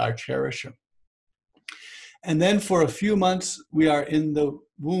is our cherisher. And then for a few months, we are in the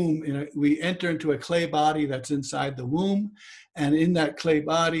womb. We enter into a clay body that's inside the womb. And in that clay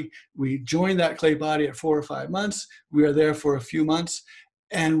body, we join that clay body at 4 or 5 months. We are there for a few months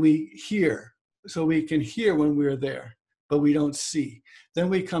and we hear. So we can hear when we're there, but we don't see. Then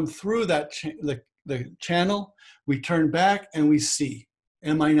we come through that the channel, we turn back and we see.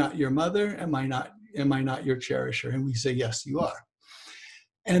 Am I not your mother? Am I not your cherisher? And we say, yes, you are.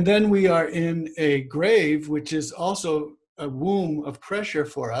 And then we are in a grave, which is also a womb of pressure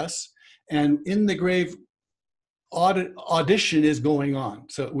for us. And in the grave, audition is going on.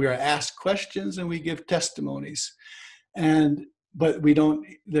 So we are asked questions and we give testimonies. But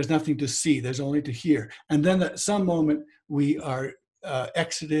there's nothing to see, there's only to hear. And then at some moment we are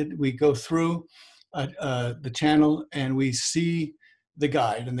exited, we go through the channel and we see the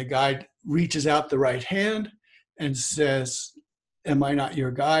guide, and the guide reaches out the right hand and says, am I not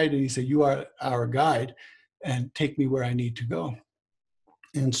your guide? And he said, you are our guide, and take me where I need to go.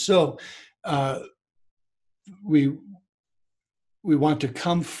 And so we want to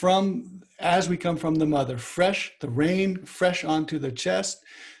come from, as we come from the mother, fresh, the rain fresh onto the chest,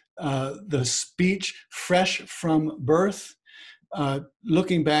 the speech fresh from birth,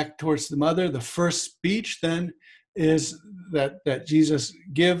 looking back towards the mother. The first speech then is that Jesus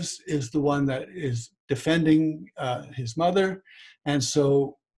gives is the one that is defending his mother. And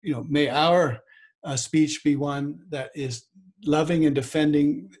so, may our speech be one that is loving and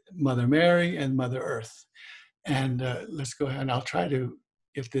defending Mother Mary and Mother Earth. And let's go ahead, and I'll try to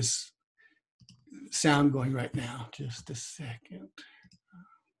get this sound going right now. Just a second.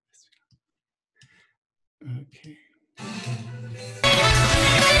 Okay.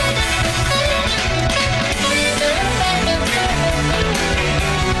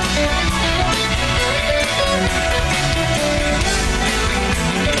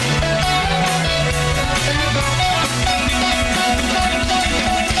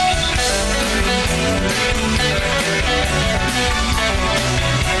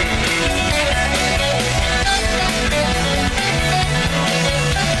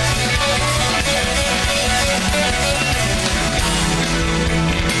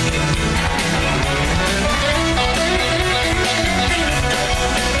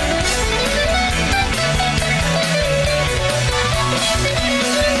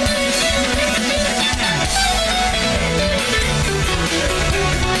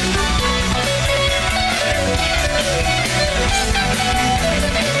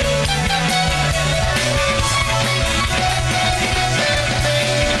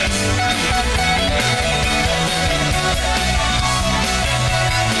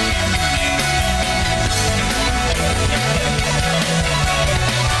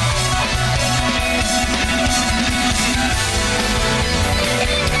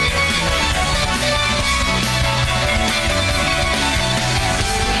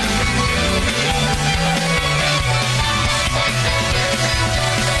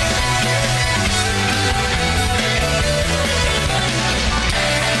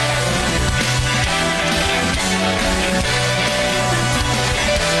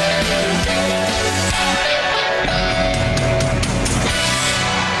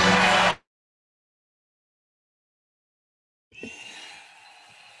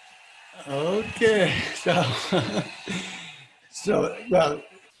 Okay, so well,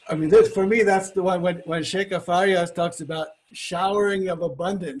 I mean, this for me, that's the one when Sheikh Afarias talks about showering of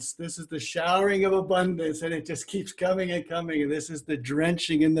abundance. This is the showering of abundance, and it just keeps coming and coming. And this is the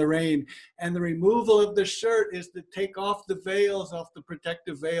drenching in the rain, and the removal of the shirt is to take off the veils, off the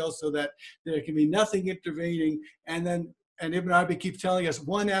protective veils, so that there can be nothing intervening. And Ibn Arabi keeps telling us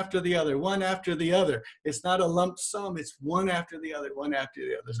one after the other, one after the other. It's not a lump sum, it's one after the other, one after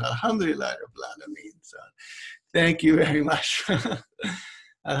the other. So alhamdulillah rabbil alameen. So thank you very much.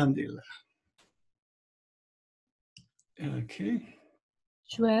 Alhamdulillah. Okay.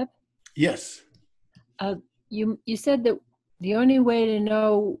 Shweb? Yes. You said that the only way to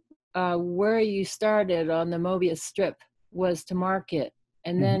know where you started on the Mobius strip was to mark it.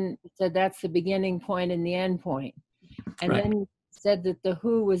 And then you said that's the beginning point and the end point. And then you said that the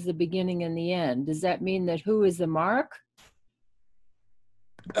who was the beginning and the end. Does that mean that who is the mark?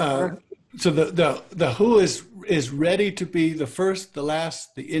 So the who is ready to be the first, the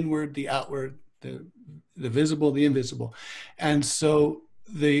last, the inward, the outward, the visible, the invisible. And so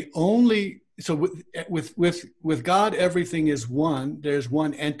with God, everything is one. There's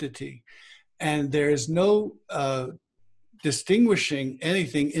one entity, and there is no distinguishing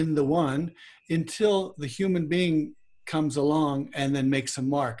anything in the one until the human being comes along and then makes a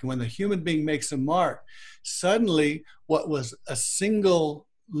mark. And when the human being makes a mark, suddenly what was a single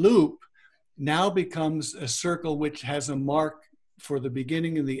loop now becomes a circle which has a mark for the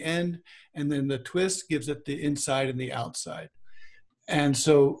beginning and the end, and then the twist gives it the inside and the outside. And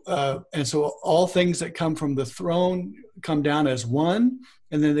so all things that come from the throne come down as one,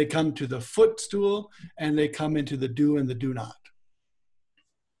 and then they come to the footstool, and they come into the do and the do not.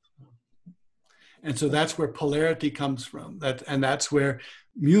 And so that's where polarity comes from. That's where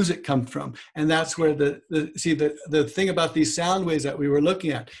music comes from. And that's where the thing about these sound waves that we were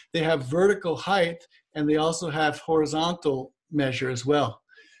looking at, they have vertical height, and they also have horizontal measure as well.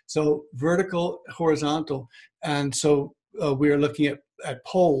 So vertical, horizontal. And so we are looking at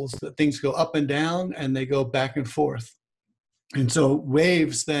poles, that things go up and down, and they go back and forth. And so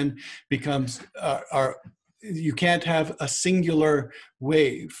waves then becomes, you can't have a singular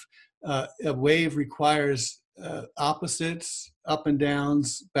wave. A wave requires opposites, up and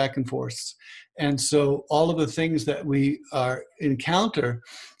downs, back and forths. And so all of the things that we encounter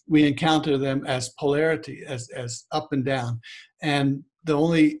them as polarity, as up and down. And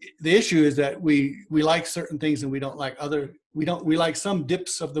the issue is that we like certain things and we don't like other. We like some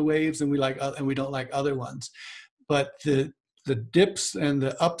dips of the waves and we don't like other ones. But the dips and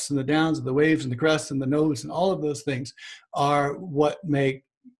the ups and the downs and the waves and the crests and the nodes and all of those things are what make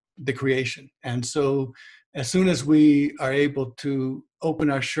the creation. And so as soon as we are able to open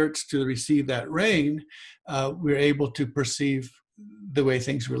our shirts to receive that rain, we're able to perceive the way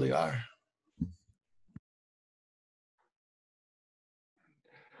things really are.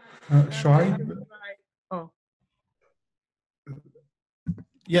 Shoaib? Oh.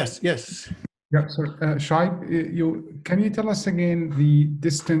 Yes. Yeah, so Shoaib, can you tell us again the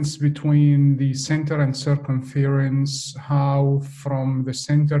distance between the center and circumference, how from the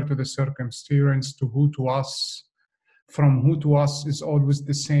center to the circumference to who to us, from who to us is always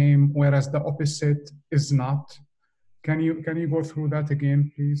the same, whereas the opposite is not? Can you go through that again,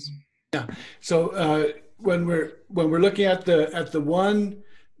 please? Yeah. So when we're looking at the one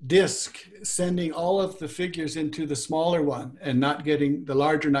disk, sending all of the figures into the smaller one and not getting the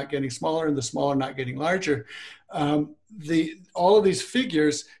larger, not getting smaller, and the smaller not getting larger, all of these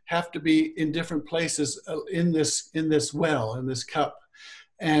figures have to be in different places in this well, in this cup.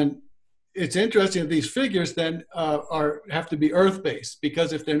 And it's interesting that these figures then have to be earth-based,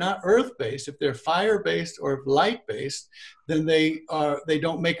 because if they're not earth-based, if they're fire-based or light-based, then they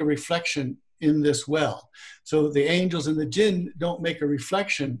don't make a reflection in this well. So the angels and the jinn don't make a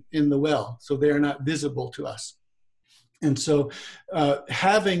reflection in the well, so they are not visible to us. And so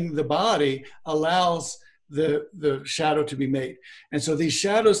having the body allows the shadow to be made. And so these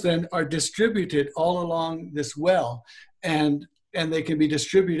shadows then are distributed all along this well, and they can be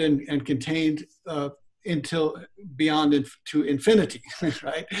distributed and contained until beyond to infinity,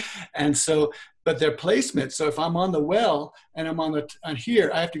 right? And so, but their placement, so if I'm on the well and I'm on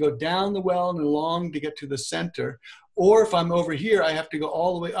here, I have to go down the well and along to get to the center. Or if I'm over here, I have to go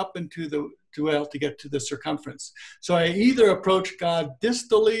all the way up into the well to get to the circumference. So I either approach God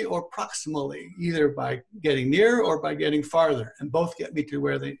distally or proximally, either by getting near or by getting farther, and both get me to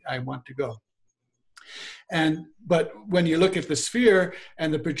where I want to go. But when you look at the sphere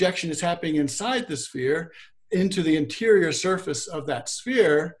and the projection is happening inside the sphere into the interior surface of that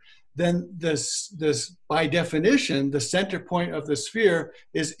sphere, then this by definition, the center point of the sphere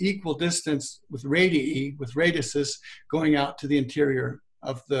is equal distance with radii, with radiuses going out to the interior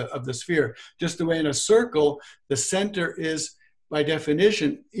of the sphere. Just the way in a circle, the center is by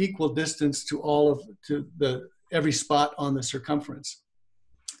definition equal distance to every spot on the circumference.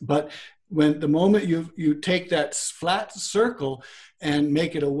 But the moment you take that flat circle and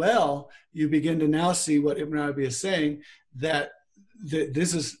make it a well, you begin to now see what Ibn Arabi is saying, that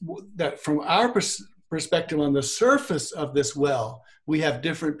that from our perspective on the surface of this well, we have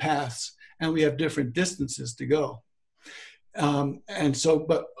different paths and we have different distances to go. And so,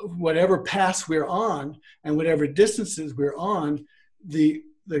 but whatever paths we're on and whatever distances we're on,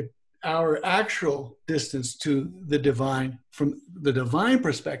 our actual distance to the divine, from the divine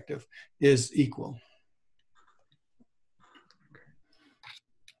perspective, is equal.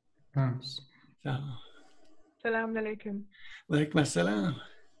 Thanks. Salam alaikum. Walaikum assalam.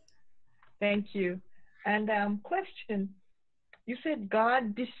 Thank you. And question, you said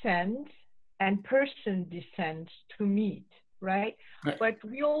God descends and person descends to meet, right? But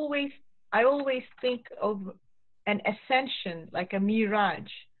I always think of an ascension, like a miraj.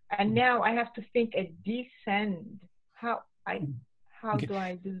 And now I have to think a descend. How do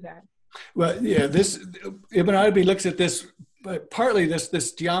I do that? Well, yeah, Ibn Arabi looks at this, but partly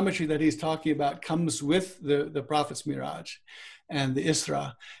this geometry that he's talking about comes with the Prophet's Miraj and the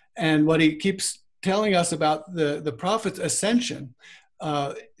Isra. And what he keeps telling us about the Prophet's ascension,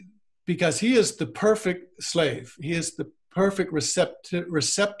 because he is the perfect slave. He is the perfect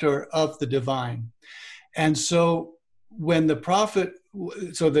receptor of the divine. And so when the Prophet,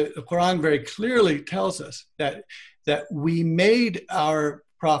 so the Quran very clearly tells us that we made our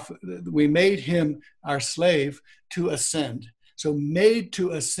Prophet, we made him our slave to ascend. So made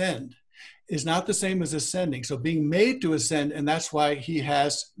to ascend is not the same as ascending. So being made to ascend, and that's why he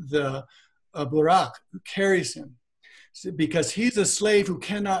has the Burak who carries him. Because he's a slave who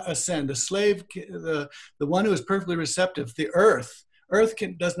cannot ascend. The slave, the one who is perfectly receptive, the earth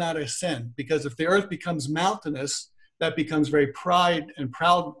does not ascend, because if the earth becomes mountainous, that becomes very proud,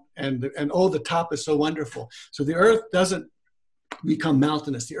 and oh, the top is so wonderful. So the earth doesn't become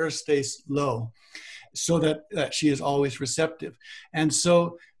mountainous. The earth stays low, so that she is always receptive. And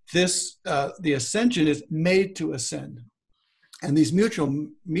so the ascension is made to ascend. And these mutual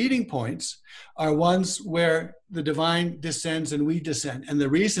meeting points are ones where the divine descends and we descend. And the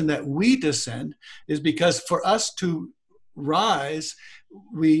reason that we descend is because for us to rise,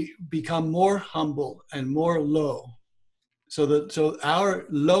 we become more humble and more low. So our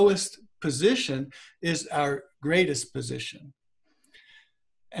lowest position is our greatest position.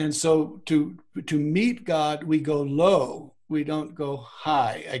 And so to meet God, we go low. We don't go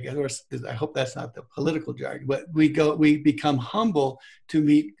high, I guess, or I hope that's not the political jargon, but we become humble to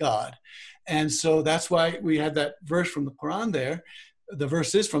meet God. And so that's why we had that verse from the Quran there. The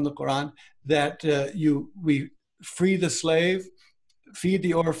verse is from the Quran that we free the slave, feed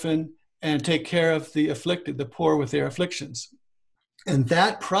the orphan, and take care of the afflicted, the poor with their afflictions. And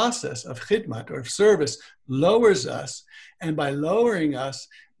that process of khidmat, or service, lowers us. And by lowering us,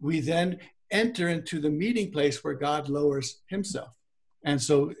 we then enter into the meeting place where God lowers himself. And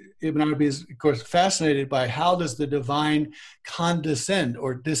so Ibn Arabi is, of course, fascinated by how does the divine condescend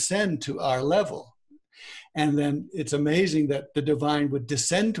or descend to our level. And then it's amazing that the divine would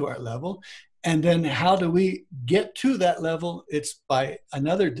descend to our level. And then how do we get to that level? It's by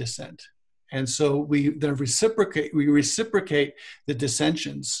another descent. And so we then reciprocate the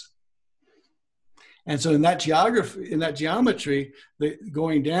dissensions. And so in that geometry, the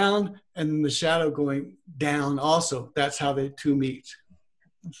going down and the shadow going down also, that's how the two meet.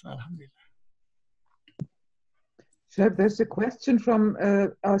 There's a question from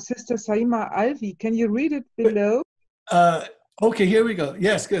our sister Saima Alvi. Can you read it below? Okay, here we go.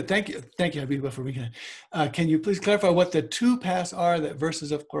 Yes, good. Thank you. Thank you, Habiba, for reading it. Can you please clarify what the two paths are that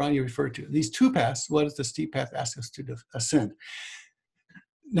verses of Quran you refer to? These two paths, what does the steep path ask us to ascend?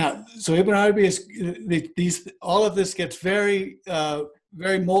 Now, so Ibn Arabi is, all of this gets very,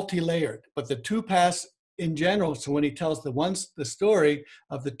 very multi-layered, but the two paths in general, so when he tells the story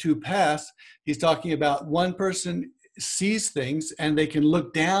of the two paths, he's talking about one person sees things and they can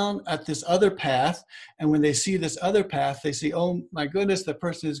look down at this other path, and when they see this other path, they see, oh my goodness, the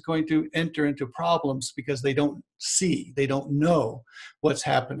person is going to enter into problems because they don't see, they don't know what's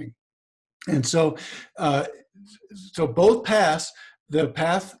happening. And so, so both paths, the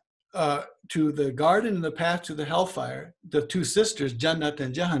path to the garden and the path to the hellfire, the two sisters, Jannat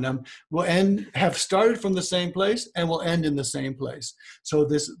and Jahannam, will have started from the same place and will end in the same place. So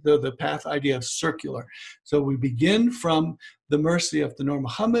the path idea of circular. So we begin from the mercy of the Nur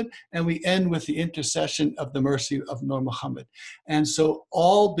Muhammad and we end with the intercession of the mercy of Nur Muhammad. And so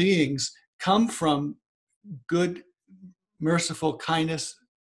all beings come from good, merciful kindness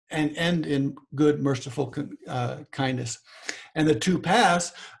and end in good, merciful kindness. And the two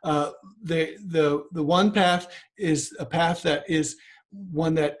paths, the one path is a path that is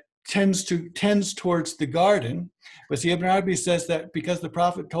one that tends towards the garden. But see, Ibn Arabi says that because the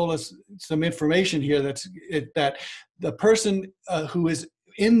Prophet told us some information here that the person who is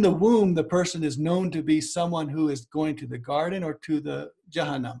in the womb, the person is known to be someone who is going to the garden or to the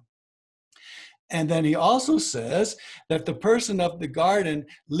Jahannam. And then he also says that the person of the garden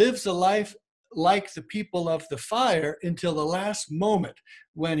lives a life like the people of the fire until the last moment,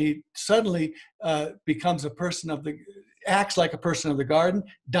 when he suddenly becomes acts like a person of the garden,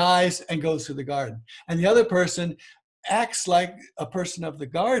 dies and goes to the garden. And the other person acts like a person of the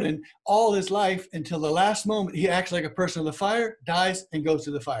garden all his life until the last moment. He acts like a person of the fire, dies and goes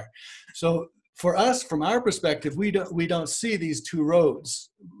to the fire. So for us, from our perspective, we don't see these two roads.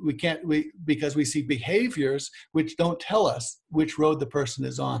 Because we see behaviors which don't tell us which road the person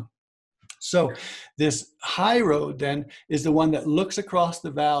is on. So this high road then is the one that looks across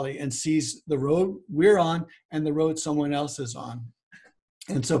the valley and sees the road we're on and the road someone else is on.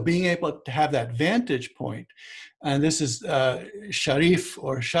 And so being able to have that vantage point, and this is sharif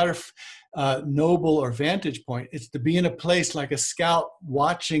or sharf, noble or vantage point, it's to be in a place like a scout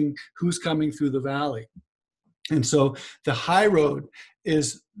watching who's coming through the valley. And so the high road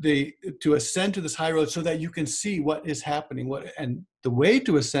is to ascend to this high road so that you can see what is happening. And the way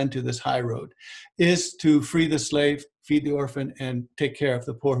to ascend to this high road is to free the slave, feed the orphan, and take care of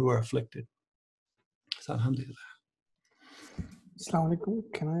the poor who are afflicted. So alhamdulillah. Assalamu alaikum.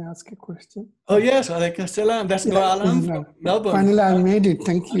 Can I ask a question? Oh yes, alaikum salam. That's Nur Alam from Melbourne. Finally, I made it.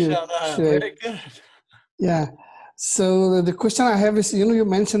 Thank you. Very good. Yeah. So the question I have is, you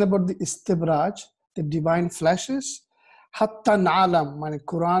mentioned about the istibraj, the divine flashes. Hatta na'alam, when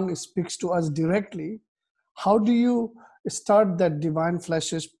Quran speaks to us directly. How do you start that divine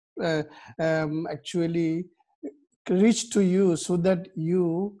flashes actually reach to you so that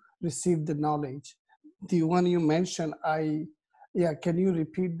you receive the knowledge? The one you mentioned, can you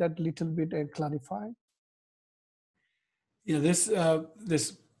repeat that little bit and clarify?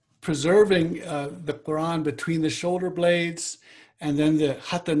 This preserving the Quran between the shoulder blades and then the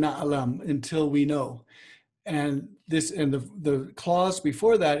hatta na'lam, until we know. And the clause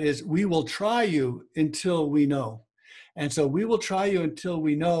before that is, we will try you until we know. And so we will try you until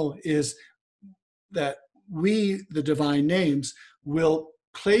we know is that we, the divine names, will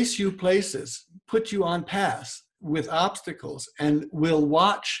place you places, put you on paths with obstacles, and will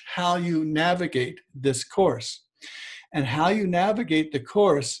watch how you navigate this course. And how you navigate the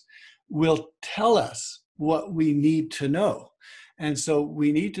course will tell us what we need to know. And so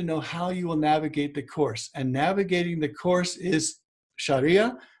we need to know how you will navigate the course. And navigating the course is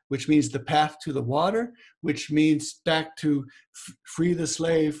Sharia, which means the path to the water, which means back to free the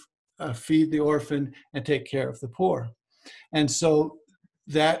slave, feed the orphan, and take care of the poor. And so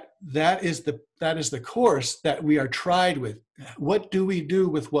that is the course that we are tried with. What do we do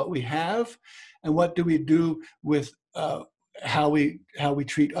with what we have, and what do we do with how we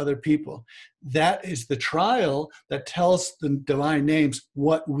treat other people? That is the trial that tells the divine names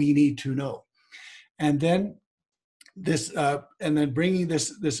what we need to know. And then bringing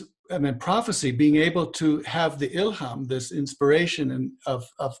this and then prophecy, being able to have the ilham, this inspiration of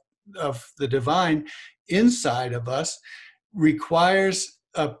the divine inside of us, requires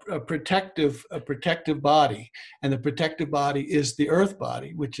a protective body, and the protective body is the earth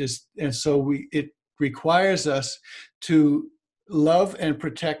body, it requires us to love and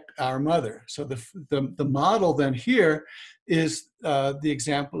protect our mother. So the model then here is the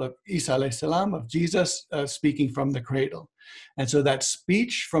example of Isa alayhi salam, of Jesus speaking from the cradle. And so that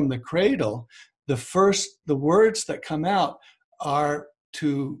speech from the cradle, the words that come out are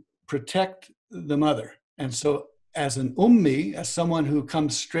to protect the mother. And so as an ummi, as someone who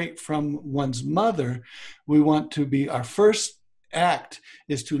comes straight from one's mother, we want to be, our first act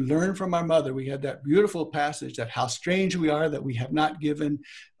is to learn from our mother. We had that beautiful passage that how strange we are that we have not given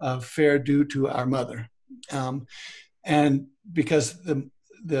fair due to our mother. And because the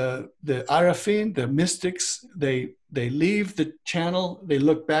arafin, the mystics, they leave the channel, they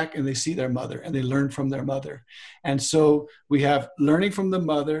look back and they see their mother and they learn from their mother. And so we have learning from the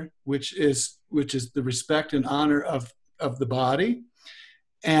mother, which is the respect and honor of the body.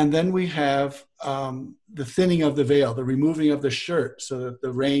 And then we have the thinning of the veil, the removing of the shirt so that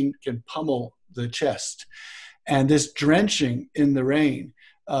the rain can pummel the chest. And this drenching in the rain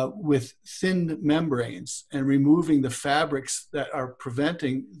with thin membranes and removing the fabrics that are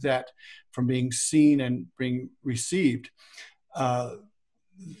preventing that from being seen and being received. That's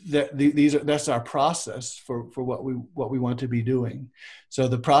our process for what we want to be doing. So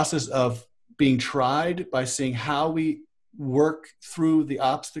the process of being tried by seeing how we work through the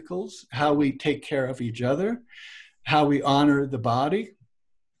obstacles, how we take care of each other, how we honor the body,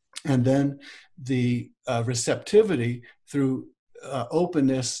 and then the receptivity through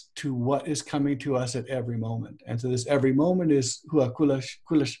openness to what is coming to us at every moment. And so this every moment is huwa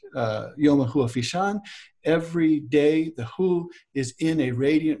yawma huwa fi shan. Every day the hu is in a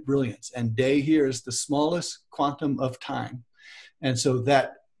radiant brilliance, and day here is the smallest quantum of time. And so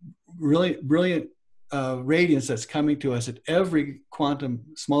that really brilliant radiance that's coming to us at every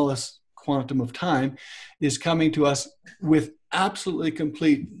smallest quantum of time is coming to us with absolutely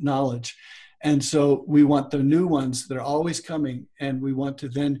complete knowledge. And so we want the new ones that are always coming, and we want to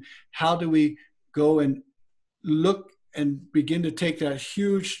then, how do we go and look and begin to take that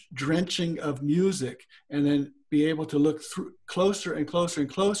huge drenching of music and then be able to look through closer and closer and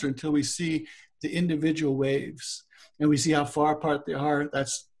closer until we see the individual waves, and we see how far apart they are.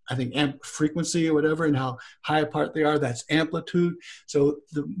 That's, I think, frequency or whatever, and how high apart they are, that's amplitude. So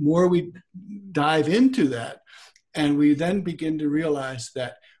the more we dive into that, and we then begin to realize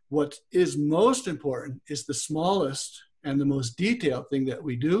that what is most important is the smallest and the most detailed thing that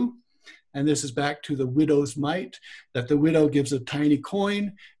we do. And this is back to the widow's mite, that the widow gives a tiny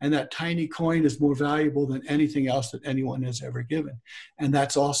coin, and that tiny coin is more valuable than anything else that anyone has ever given. And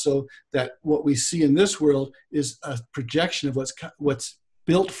that's also that what we see in this world is a projection of what's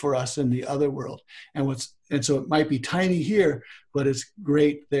built for us in the other world. And so it might be tiny here, but it's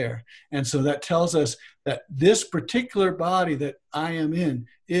great there. And so that tells us that this particular body that I am in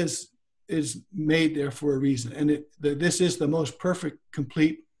is made there for a reason. And this is the most perfect,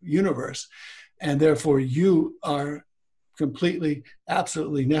 complete universe. And therefore you are completely,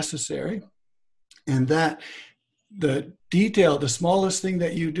 absolutely necessary. And that the detail, the smallest thing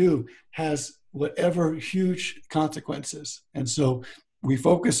that you do has whatever huge consequences. And so we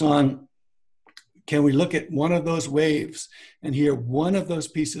focus on, can we look at one of those waves and hear one of those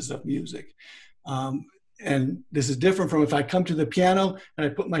pieces of music? And this is different from if I come to the piano and I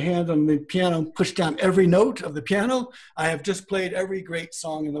put my hand on the piano and push down every note of the piano, I have just played every great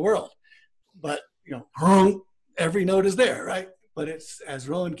song in the world. But, you know, every note is there, right? But it's, as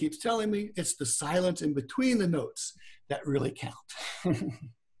Rowan keeps telling me, it's the silence in between the notes that really count.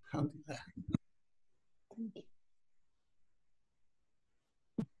 I'll do that.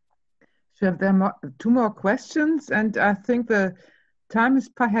 So there are two more questions, and I think the time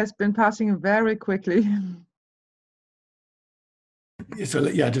has been passing very quickly. So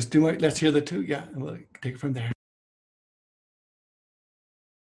yeah, just do it. Let's hear the two. Yeah, and we'll take it from there.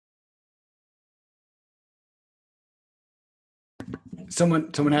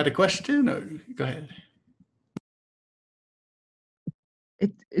 Someone had a question, or go ahead.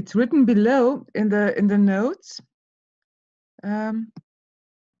 It's written below in the notes.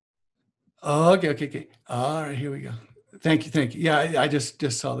 Okay. All right, here we go. Thank you. Yeah, I just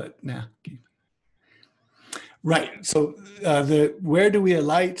saw that now. Okay. Right. So where do we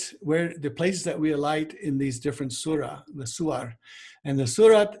alight? Where the places that we alight in these different surah, the suar, and the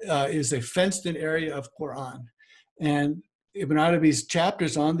surah is a fenced-in area of Quran, and Ibn Arabi's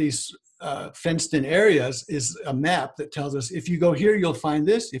chapters on these fenced-in areas is a map that tells us if you go here, you'll find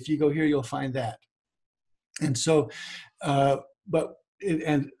this. If you go here, you'll find that. And so, and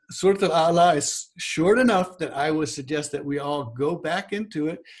Surah Al-A'la is short enough that I would suggest that we all go back into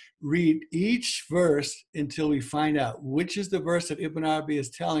it, read each verse until we find out which is the verse that Ibn Arabi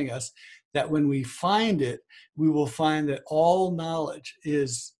is telling us that when we find it, we will find that all knowledge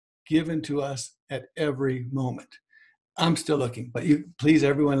is given to us at every moment. I'm still looking, but you please,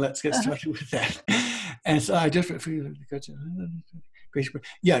 everyone, let's get started with that. And so I just,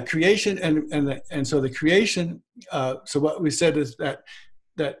 yeah, creation and so the creation. So what we said is that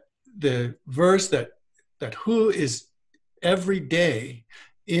the verse that who is every day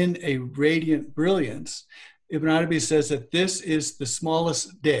in a radiant brilliance. Ibn Arabi says that this is the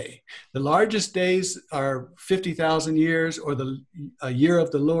smallest day. The largest days are 50,000 years, or a year of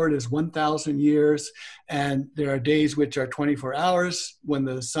the Lord is 1,000 years. And there are days which are 24 hours when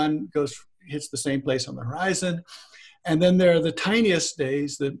the sun hits the same place on the horizon. And then there are the tiniest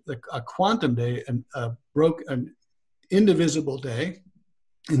days, a quantum day, an indivisible day,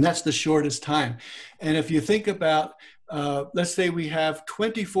 and that's the shortest time. And if you think about, let's say we have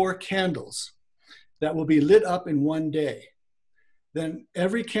 24 candles that will be lit up in one day. Then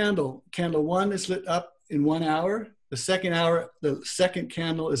every candle 1 is lit up in 1 hour. The second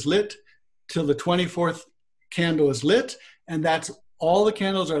candle is lit till the 24th candle is lit. And that's all the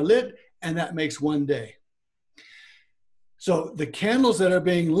candles are lit, and that makes 1 day. So the candles that are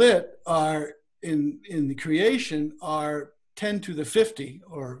being lit are in the creation are 10 to the 50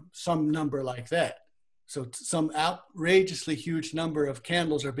 or some number like that. So some outrageously huge number of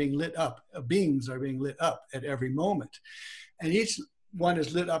candles are being lit up, beings are being lit up at every moment. And each one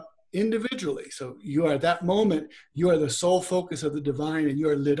is lit up individually. So you are at that moment, you are the sole focus of the divine, and you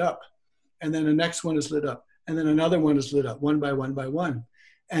are lit up. And then the next one is lit up. And then another one is lit up, one by one by one.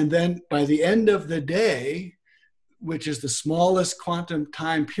 And then by the end of the day, which is the smallest quantum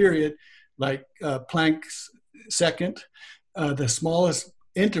time period, like Planck's second, the smallest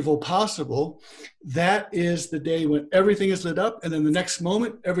interval possible, that is the day when everything is lit up, and then the next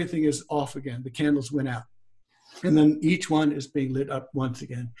moment everything is off again. The candles went out, and then each one is being lit up once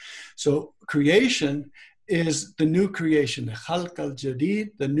again. So creation is the new creation, the khalq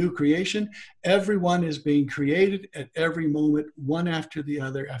al-jadid, the new creation. Everyone is being created at every moment, one after the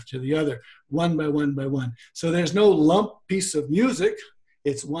other, one by one by one. So there's no lump piece of music.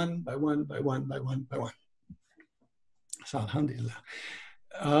 It's one by one by one by one by one. So alhamdulillah.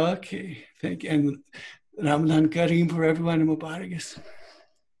 Okay, thank you. And Ramadan Kareem for everyone in Mubarak.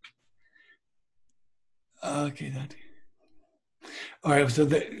 Okay, that. All right, so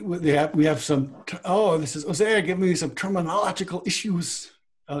we have some, this is Uzair giving me some terminological issues.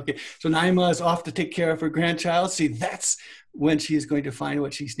 Okay, so Naima is off to take care of her grandchild. See, that's when she's going to find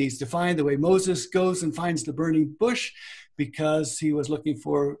what she needs to find, the way Moses goes and finds the burning bush because he was looking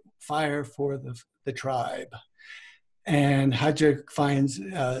for fire for the tribe. And Hajar finds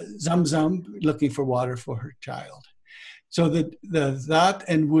Zamzam looking for water for her child. So the Dhat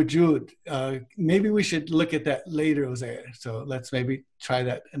and Wujud, maybe we should look at that later, Uzair. So let's maybe try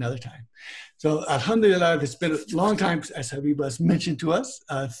that another time. So Alhamdulillah, it's been a long time, as Habib has mentioned to us.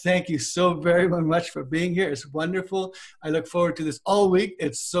 Thank you so very much for being here. It's wonderful. I look forward to this all week.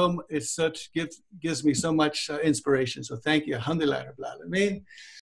 Gives me so much inspiration. So thank you. Alhamdulillah Rabbil Alameen.